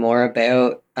work and more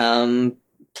about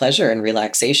pleasure and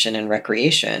relaxation and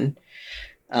recreation.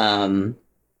 And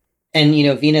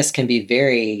Venus can be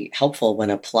very helpful when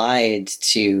applied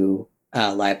to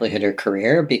livelihood or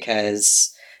career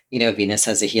because, Venus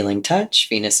has a healing touch.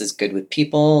 Venus is good with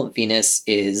people. Venus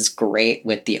is great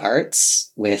with the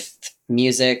arts, with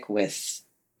music, with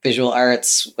visual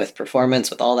arts, with performance,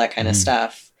 with all that kind of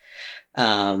stuff.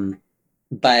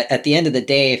 But at the end of the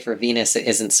day, for Venus, it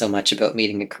isn't so much about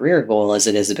meeting a career goal as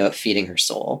it is about feeding her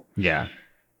soul. Yeah.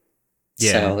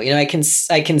 Yeah. So, I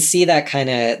can see that kind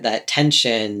of that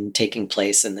tension taking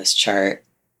place in this chart.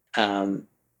 And,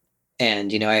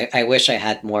 I wish I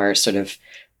had more sort of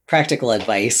practical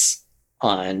advice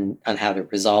on how to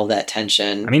resolve that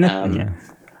tension. I mean,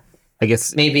 I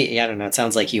guess maybe, I don't know. It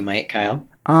sounds like you might, Kyle.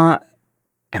 I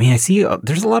mean, I see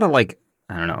there's a lot of like,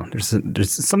 I don't know,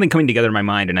 there's something coming together in my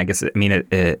mind. And I guess,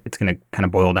 it's going to kind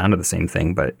of boil down to the same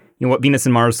thing, but what Venus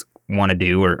and Mars want to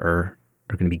do or are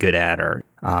going to be good at, or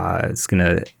it's going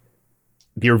to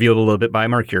be revealed a little bit by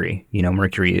Mercury.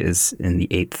 Mercury is in the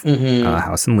 8th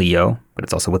house in Leo, but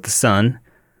it's also with the sun.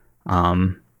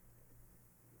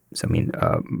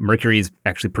 Mercury is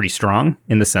actually pretty strong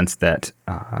in the sense that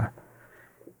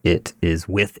it is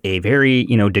with a very,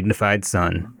 dignified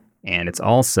sun. And it's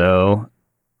also,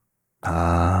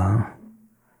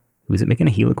 was it making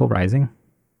a helical rising?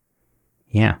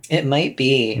 Yeah. It might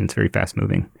be. And it's very fast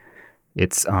moving.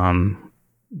 It's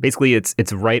basically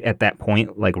it's right at that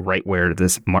point, like right where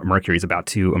this Mercury is about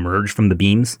to emerge from the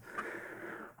beams.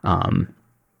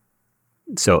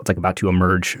 So it's like about to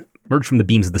emerge from the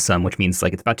beams of the sun, which means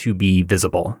like it's about to be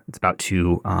visible. It's about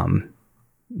to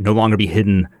no longer be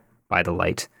hidden by the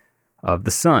light of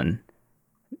the sun.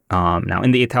 Now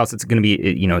in the 8th house, it's going to be,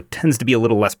 it tends to be a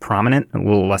little less prominent, a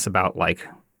little less about like,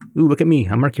 ooh, look at me,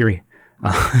 I'm Mercury.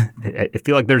 I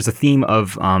feel like there's a theme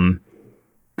of, man,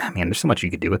 there's so much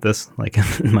you could do with this. Like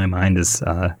in my mind is,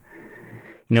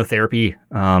 therapy,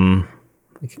 like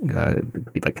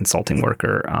consulting work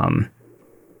or,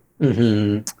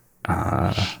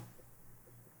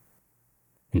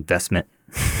 investment.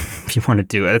 If you want to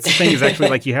do it, that's the thing is actually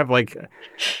like you have like,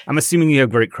 I'm assuming you have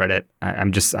great credit.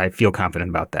 I feel confident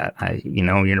about that. You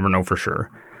never know for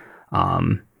sure.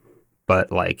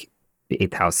 But like the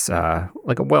 8th house,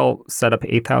 like a well set up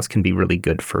 8th house can be really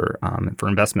good for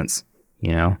investments.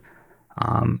 I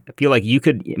feel like you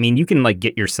can like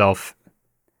get yourself.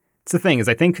 It's the thing is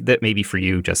I think that maybe for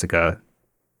you, Jessica,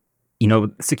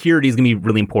 security is going to be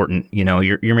really important.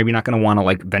 You're maybe not going to want to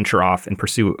like venture off and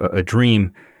pursue a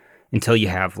dream until you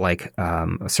have like a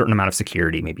certain amount of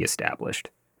security maybe established,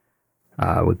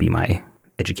 would be my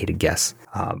educated guess.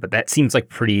 But that seems like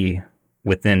pretty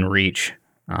within reach.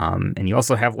 And you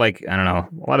also have like, I don't know,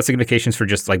 a lot of significations for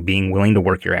just like being willing to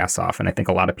work your ass off. And I think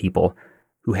a lot of people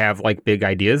who have like big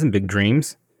ideas and big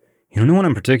dreams, no one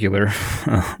in particular,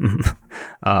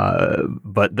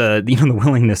 but the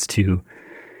willingness to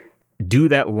do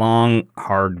that long,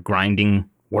 hard, grinding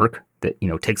work that,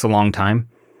 takes a long time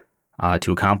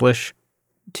to accomplish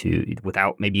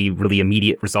without maybe really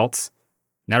immediate results.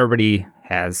 Not everybody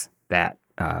has that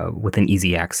within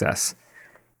easy access.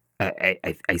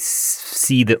 I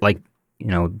see that like,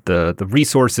 the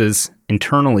resources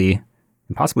internally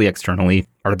and possibly externally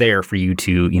are there for you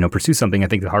to, pursue something. I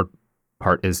think the hard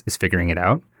part is figuring it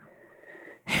out.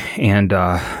 And,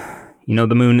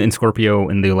 the moon in Scorpio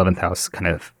in the 11th house kind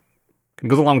of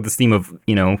goes along with this theme of,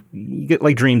 you get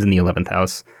like dreams in the 11th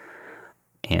house,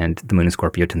 and the moon in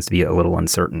Scorpio tends to be a little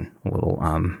uncertain, a little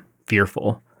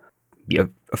fearful, be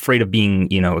afraid of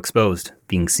being, exposed,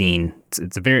 being seen.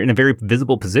 It's in a very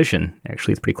visible position.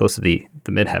 Actually, it's pretty close to the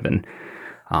midheaven,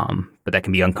 but that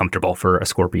can be uncomfortable for a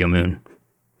Scorpio moon.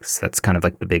 So that's kind of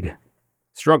like the big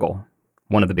struggle.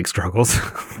 One of the big struggles.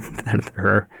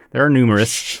 there are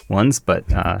numerous ones, but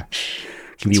can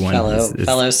be one.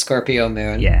 Fellow Scorpio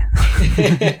moon. Yeah,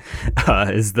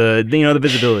 is the the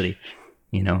visibility.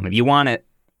 Maybe you want it,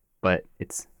 but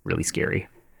it's really scary.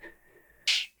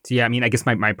 So yeah, I guess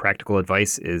my practical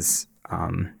advice is,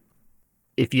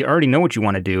 if you already know what you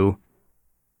want to do,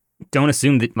 don't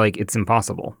assume that like it's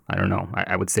impossible. I don't know.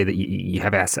 I would say that you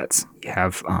have assets. You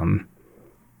have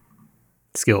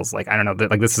skills. Like I don't know. That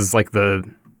like this is like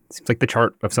seems like the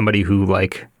chart of somebody who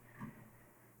like,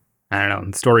 I don't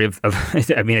know, the story of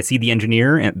I see the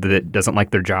engineer that doesn't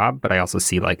like their job, but I also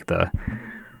see like the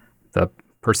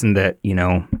person that,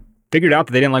 figured out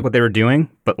that they didn't like what they were doing,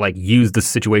 but like used the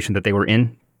situation that they were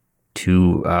in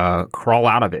to crawl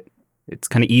out of it. It's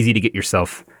kind of easy to get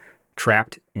yourself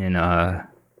trapped in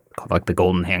called like the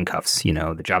golden handcuffs,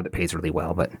 the job that pays really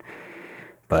well,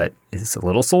 but it's a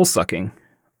little soul sucking.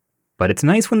 But it's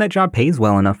nice when that job pays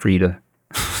well enough for you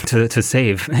to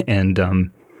save and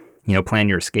plan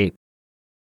your escape.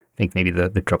 I think maybe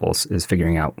the trouble is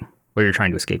figuring out where you're trying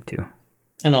to escape to.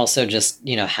 And also just,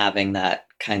 having that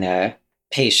kind of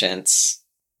patience,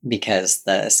 because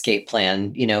the escape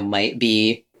plan, might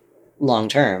be long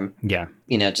term. Yeah.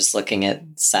 Just looking at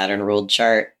Saturn ruled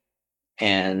chart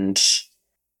and,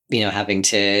 having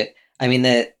to,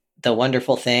 the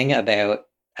wonderful thing about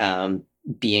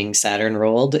being Saturn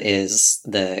ruled is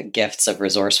the gifts of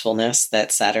resourcefulness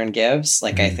that Saturn gives.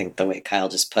 Like, I think the way Kyle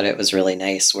just put it was really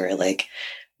nice, where like,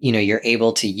 you're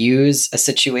able to use a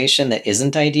situation that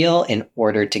isn't ideal in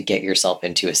order to get yourself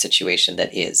into a situation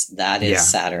that is. That is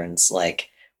Saturn's, like,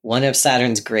 one of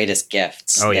Saturn's greatest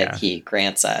gifts that he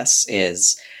grants us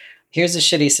is, here's a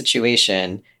shitty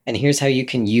situation, and here's how you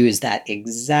can use that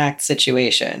exact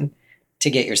situation to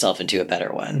get yourself into a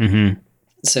better one. Mm-hmm.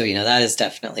 So, that is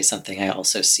definitely something I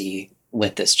also see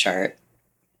with this chart.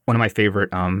 One of my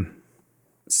favorite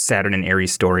Saturn and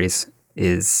Aries stories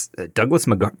is Douglas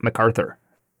MacArthur,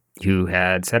 who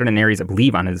had Saturn and Aries, I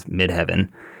believe, on his midheaven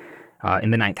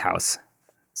in the 9th house.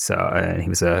 So he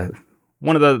was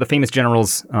one of the famous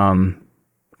generals who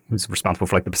was responsible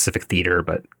for like the Pacific Theater,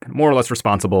 but more or less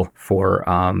responsible for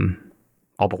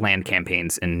all the land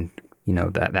campaigns in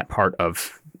that part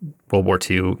of World War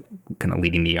II, kind of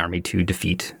leading the army to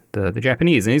defeat the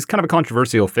Japanese. And he's kind of a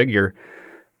controversial figure,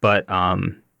 but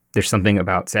there's something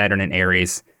about Saturn and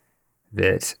Aries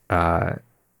that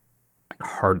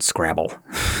hard scrabble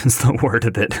is the word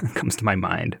that comes to my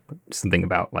mind. Something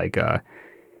about like,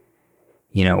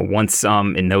 once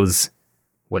it knows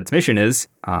what its mission is,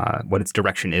 what its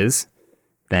direction is,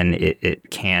 then it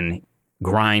can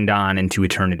grind on into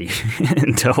eternity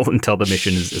until the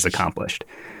mission is accomplished.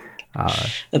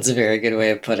 That's a very good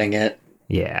way of putting it.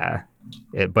 Yeah.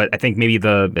 But I think maybe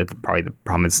probably the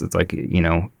problem is it's like,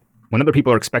 when other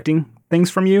people are expecting things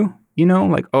from you,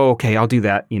 like, oh, okay, I'll do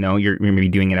that. You're maybe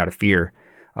doing it out of fear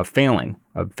of failing,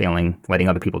 letting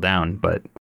other people down. But,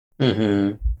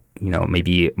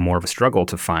 maybe more of a struggle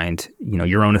to find,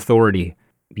 your own authority.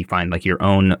 You find like your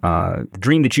own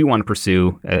dream that you want to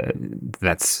pursue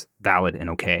that's valid and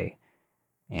okay.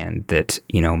 And that,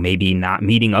 maybe not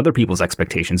meeting other people's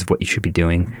expectations of what you should be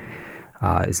doing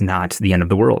is not the end of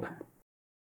the world.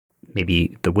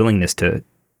 Maybe the willingness to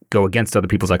go against other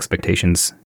people's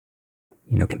expectations,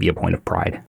 can be a point of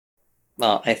pride.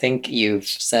 Well, I think you've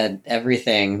said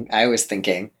everything I was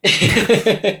thinking.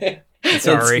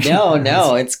 Sorry.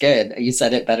 No, it's good. You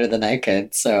said it better than I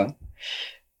could, so.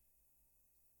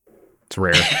 It's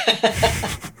rare.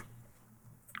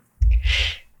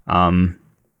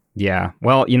 Yeah.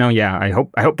 Well, I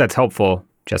hope that's helpful,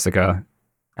 Jessica.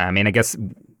 I mean, I guess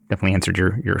definitely answered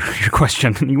your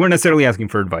question. You weren't necessarily asking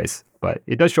for advice, but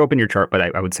it does show up in your chart.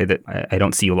 But I would say that I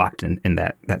don't see you locked in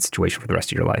that situation for the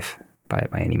rest of your life by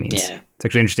any means. Yeah. It's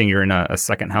actually interesting. You're in a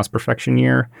second house perfection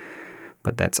year,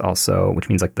 but that's also, which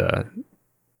means like the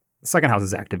second house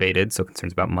is activated. So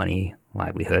concerns about money,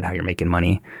 livelihood, how you're making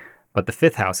money. But the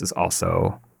fifth house is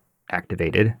also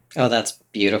activated. Oh, that's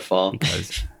beautiful.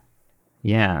 Because,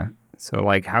 yeah. So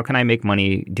like, how can I make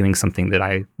money doing something that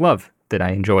I love, that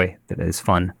I enjoy, that is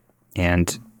fun?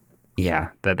 And yeah,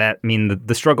 I mean,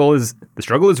 the struggle is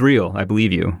real. I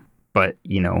believe you, but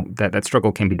that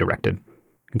struggle can be directed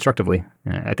constructively.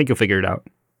 I think you'll figure it out.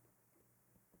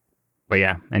 But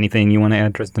yeah, anything you want to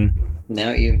add, Tristan?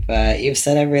 No, you've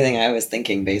said everything I was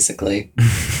thinking, basically,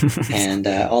 and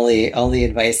all the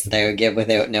advice that I would give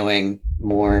without knowing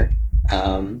more.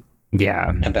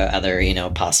 About other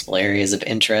possible areas of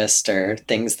interest or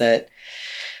things that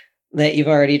you've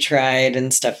already tried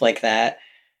and stuff like that.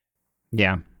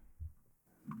 Yeah.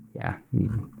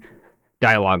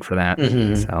 Dialogue for that.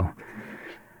 Mm-hmm. So,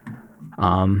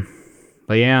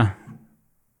 but yeah.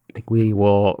 I think we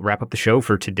will wrap up the show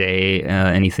for today.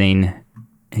 Any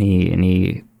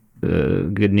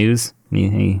good news?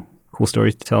 Any cool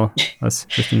stories to tell us,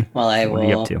 Tristan? Well, what are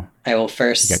you up to? I will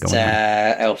first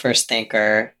thank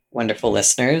our wonderful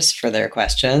listeners for their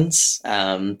questions.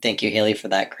 Thank you, Haley, for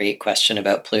that great question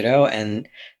about Pluto, and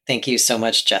thank you so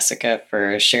much, Jessica,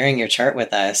 for sharing your chart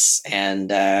with us. And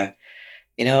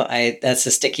that's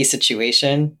a sticky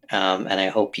situation, and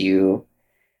I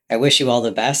wish you all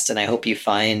the best, and I hope you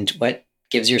find what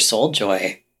gives your soul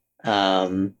joy.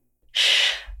 In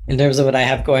terms of what I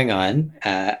have going on,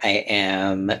 I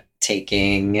am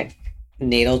taking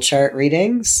natal chart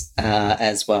readings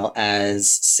as well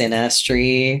as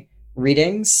synastry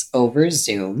readings over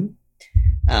Zoom.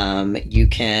 You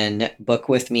can book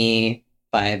with me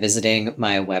by visiting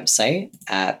my website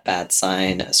at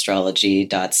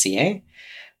badsignastrology.ca.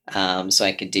 So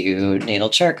I could do natal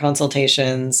chart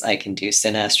consultations, I can do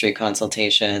synastry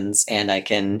consultations, and I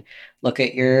can look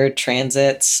at your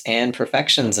transits and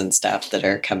perfections and stuff that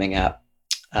are coming up.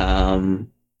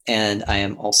 And I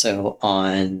am also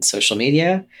on social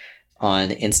media, on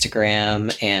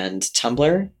Instagram and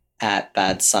Tumblr at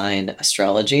Bad Sign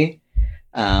Astrology.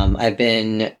 I've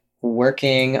been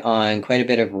working on quite a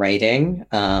bit of writing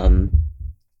on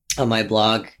my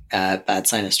blog at Bad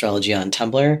Sign Astrology on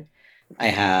Tumblr.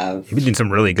 You've been doing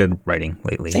some really good writing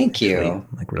lately. Thank you.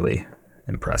 Really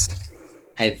impressed.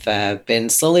 I've been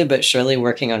slowly but surely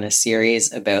working on a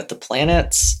series about the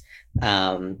planets.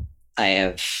 I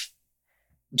have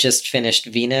just finished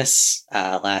Venus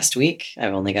last week.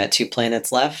 I've only got 2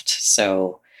 planets left.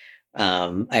 So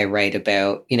I write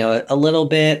about, a little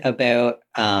bit about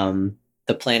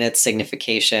the planet's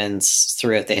significations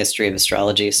throughout the history of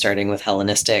astrology, starting with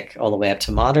Hellenistic all the way up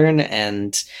to modern.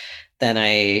 And then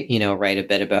I, write a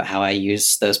bit about how I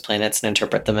use those planets and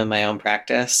interpret them in my own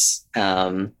practice.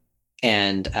 And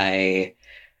I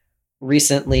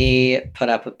recently put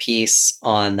up a piece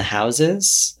on the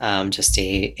houses, just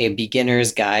a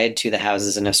beginner's guide to the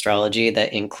houses in astrology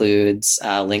that includes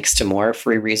links to more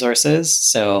free resources.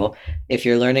 So if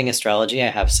you're learning astrology, I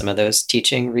have some of those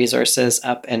teaching resources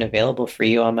up and available for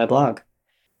you on my blog.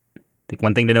 think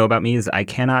one thing to know about me is I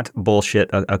cannot bullshit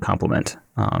a compliment.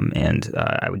 And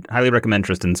I would highly recommend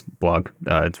Tristan's blog.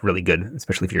 It's really good,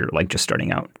 especially if you're like just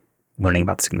starting out learning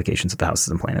about the significations of the houses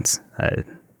and planets.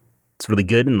 It's really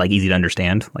good and like easy to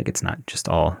understand. Like it's not just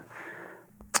all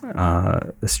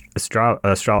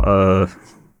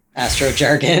astro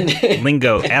jargon.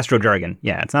 Lingo, astro jargon.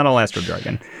 Yeah, it's not all astro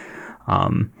jargon.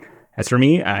 As for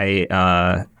me,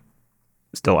 I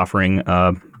still offering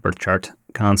birth chart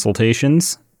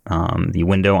consultations. The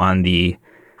window on the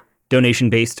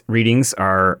donation-based readings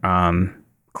are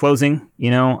closing.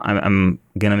 I'm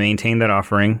going to maintain that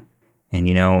offering. And,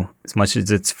 as much as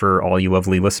it's for all you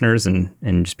lovely listeners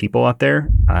and just people out there,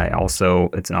 it's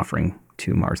an offering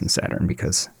to Mars and Saturn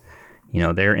because,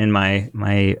 they're in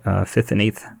my fifth and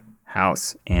eighth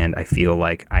house. And I feel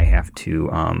like I have to,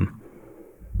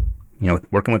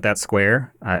 working with that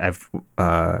square, I've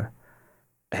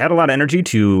had a lot of energy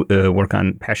to work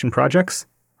on passion projects.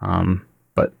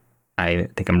 But I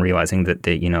think I'm realizing that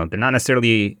they're not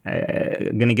necessarily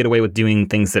going to get away with doing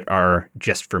things that are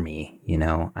just for me. I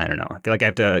don't know. I feel like I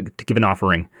have to give an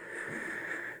offering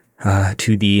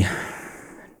to the.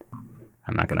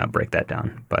 I'm not going to break that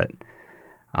down, but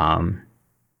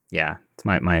yeah, it's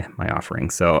my offering.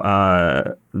 So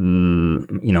my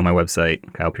website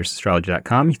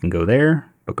KylePierceAstrology.com. You can go there,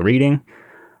 book a reading.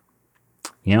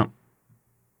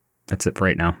 That's it for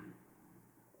right now.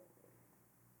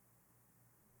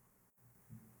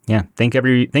 Yeah, thank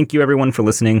you everyone for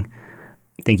listening.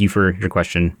 Thank you for your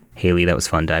question, Haley. That was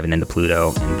fun diving into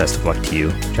Pluto, and best of luck to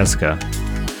you, Jessica.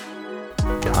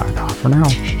 Ta-ta for now.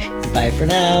 Bye for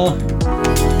now.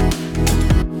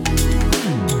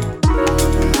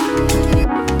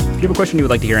 If you have a question you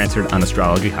would like to hear answered on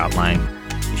Astrology Hotline,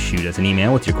 shoot us an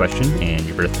email with your question and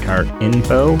your birth chart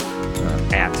info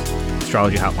at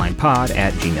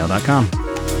astrologyhotlinepod@gmail.com.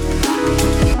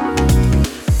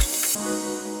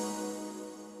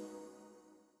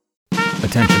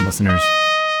 Attention, listeners.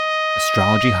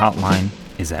 Astrology Hotline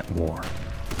is at war.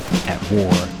 At war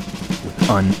with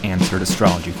unanswered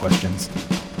astrology questions.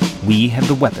 We have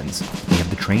the weapons, we have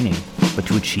the training, but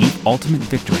to achieve ultimate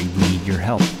victory, we need your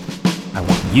help. I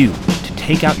want you to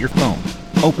take out your phone,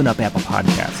 open up Apple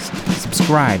Podcasts,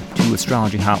 subscribe to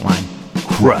Astrology Hotline,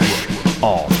 crush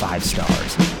all 5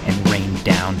 stars, and rain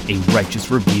down a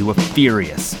righteous review of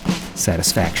furious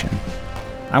satisfaction.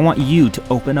 I want you to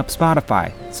open up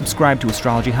Spotify, subscribe to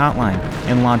Astrology Hotline,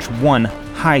 and launch one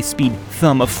high-speed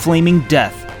thumb of flaming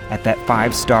death at that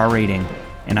 5-star rating.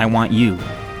 And I want you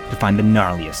to find the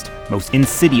gnarliest, most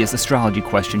insidious astrology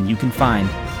question you can find.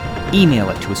 Email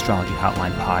it to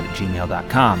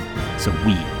astrologyhotlinepod@gmail.com so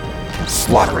we can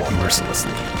slaughter it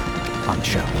mercilessly on the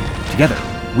show. Together,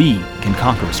 we can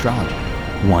conquer astrology,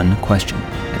 one question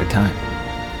at a time.